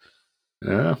said.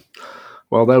 Yeah.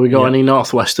 Well, there we go. Yeah. Any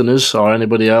Northwesterners or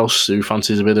anybody else who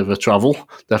fancies a bit of a travel,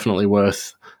 definitely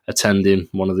worth attending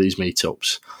one of these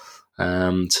meetups.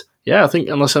 And I think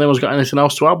unless anyone's got anything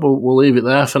else to add, we'll leave it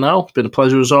there for now. Been a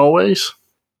pleasure as always.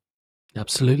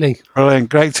 Absolutely. Brilliant.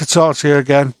 Great to talk to you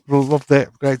again. Loved it.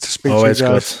 Great to speak to you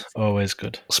guys. Always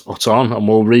good. Spot on. And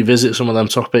we'll revisit some of them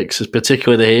topics,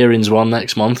 particularly the hearings one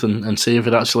next month, and see if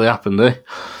it actually happened, eh?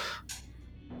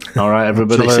 All right,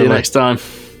 everybody. See you next time.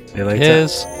 See you later.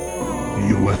 Cheers.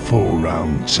 UFO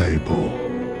Roundtable.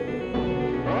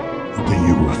 The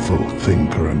UFO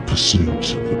Thinker and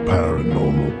Pursuit of the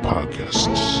Paranormal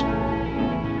Podcasts.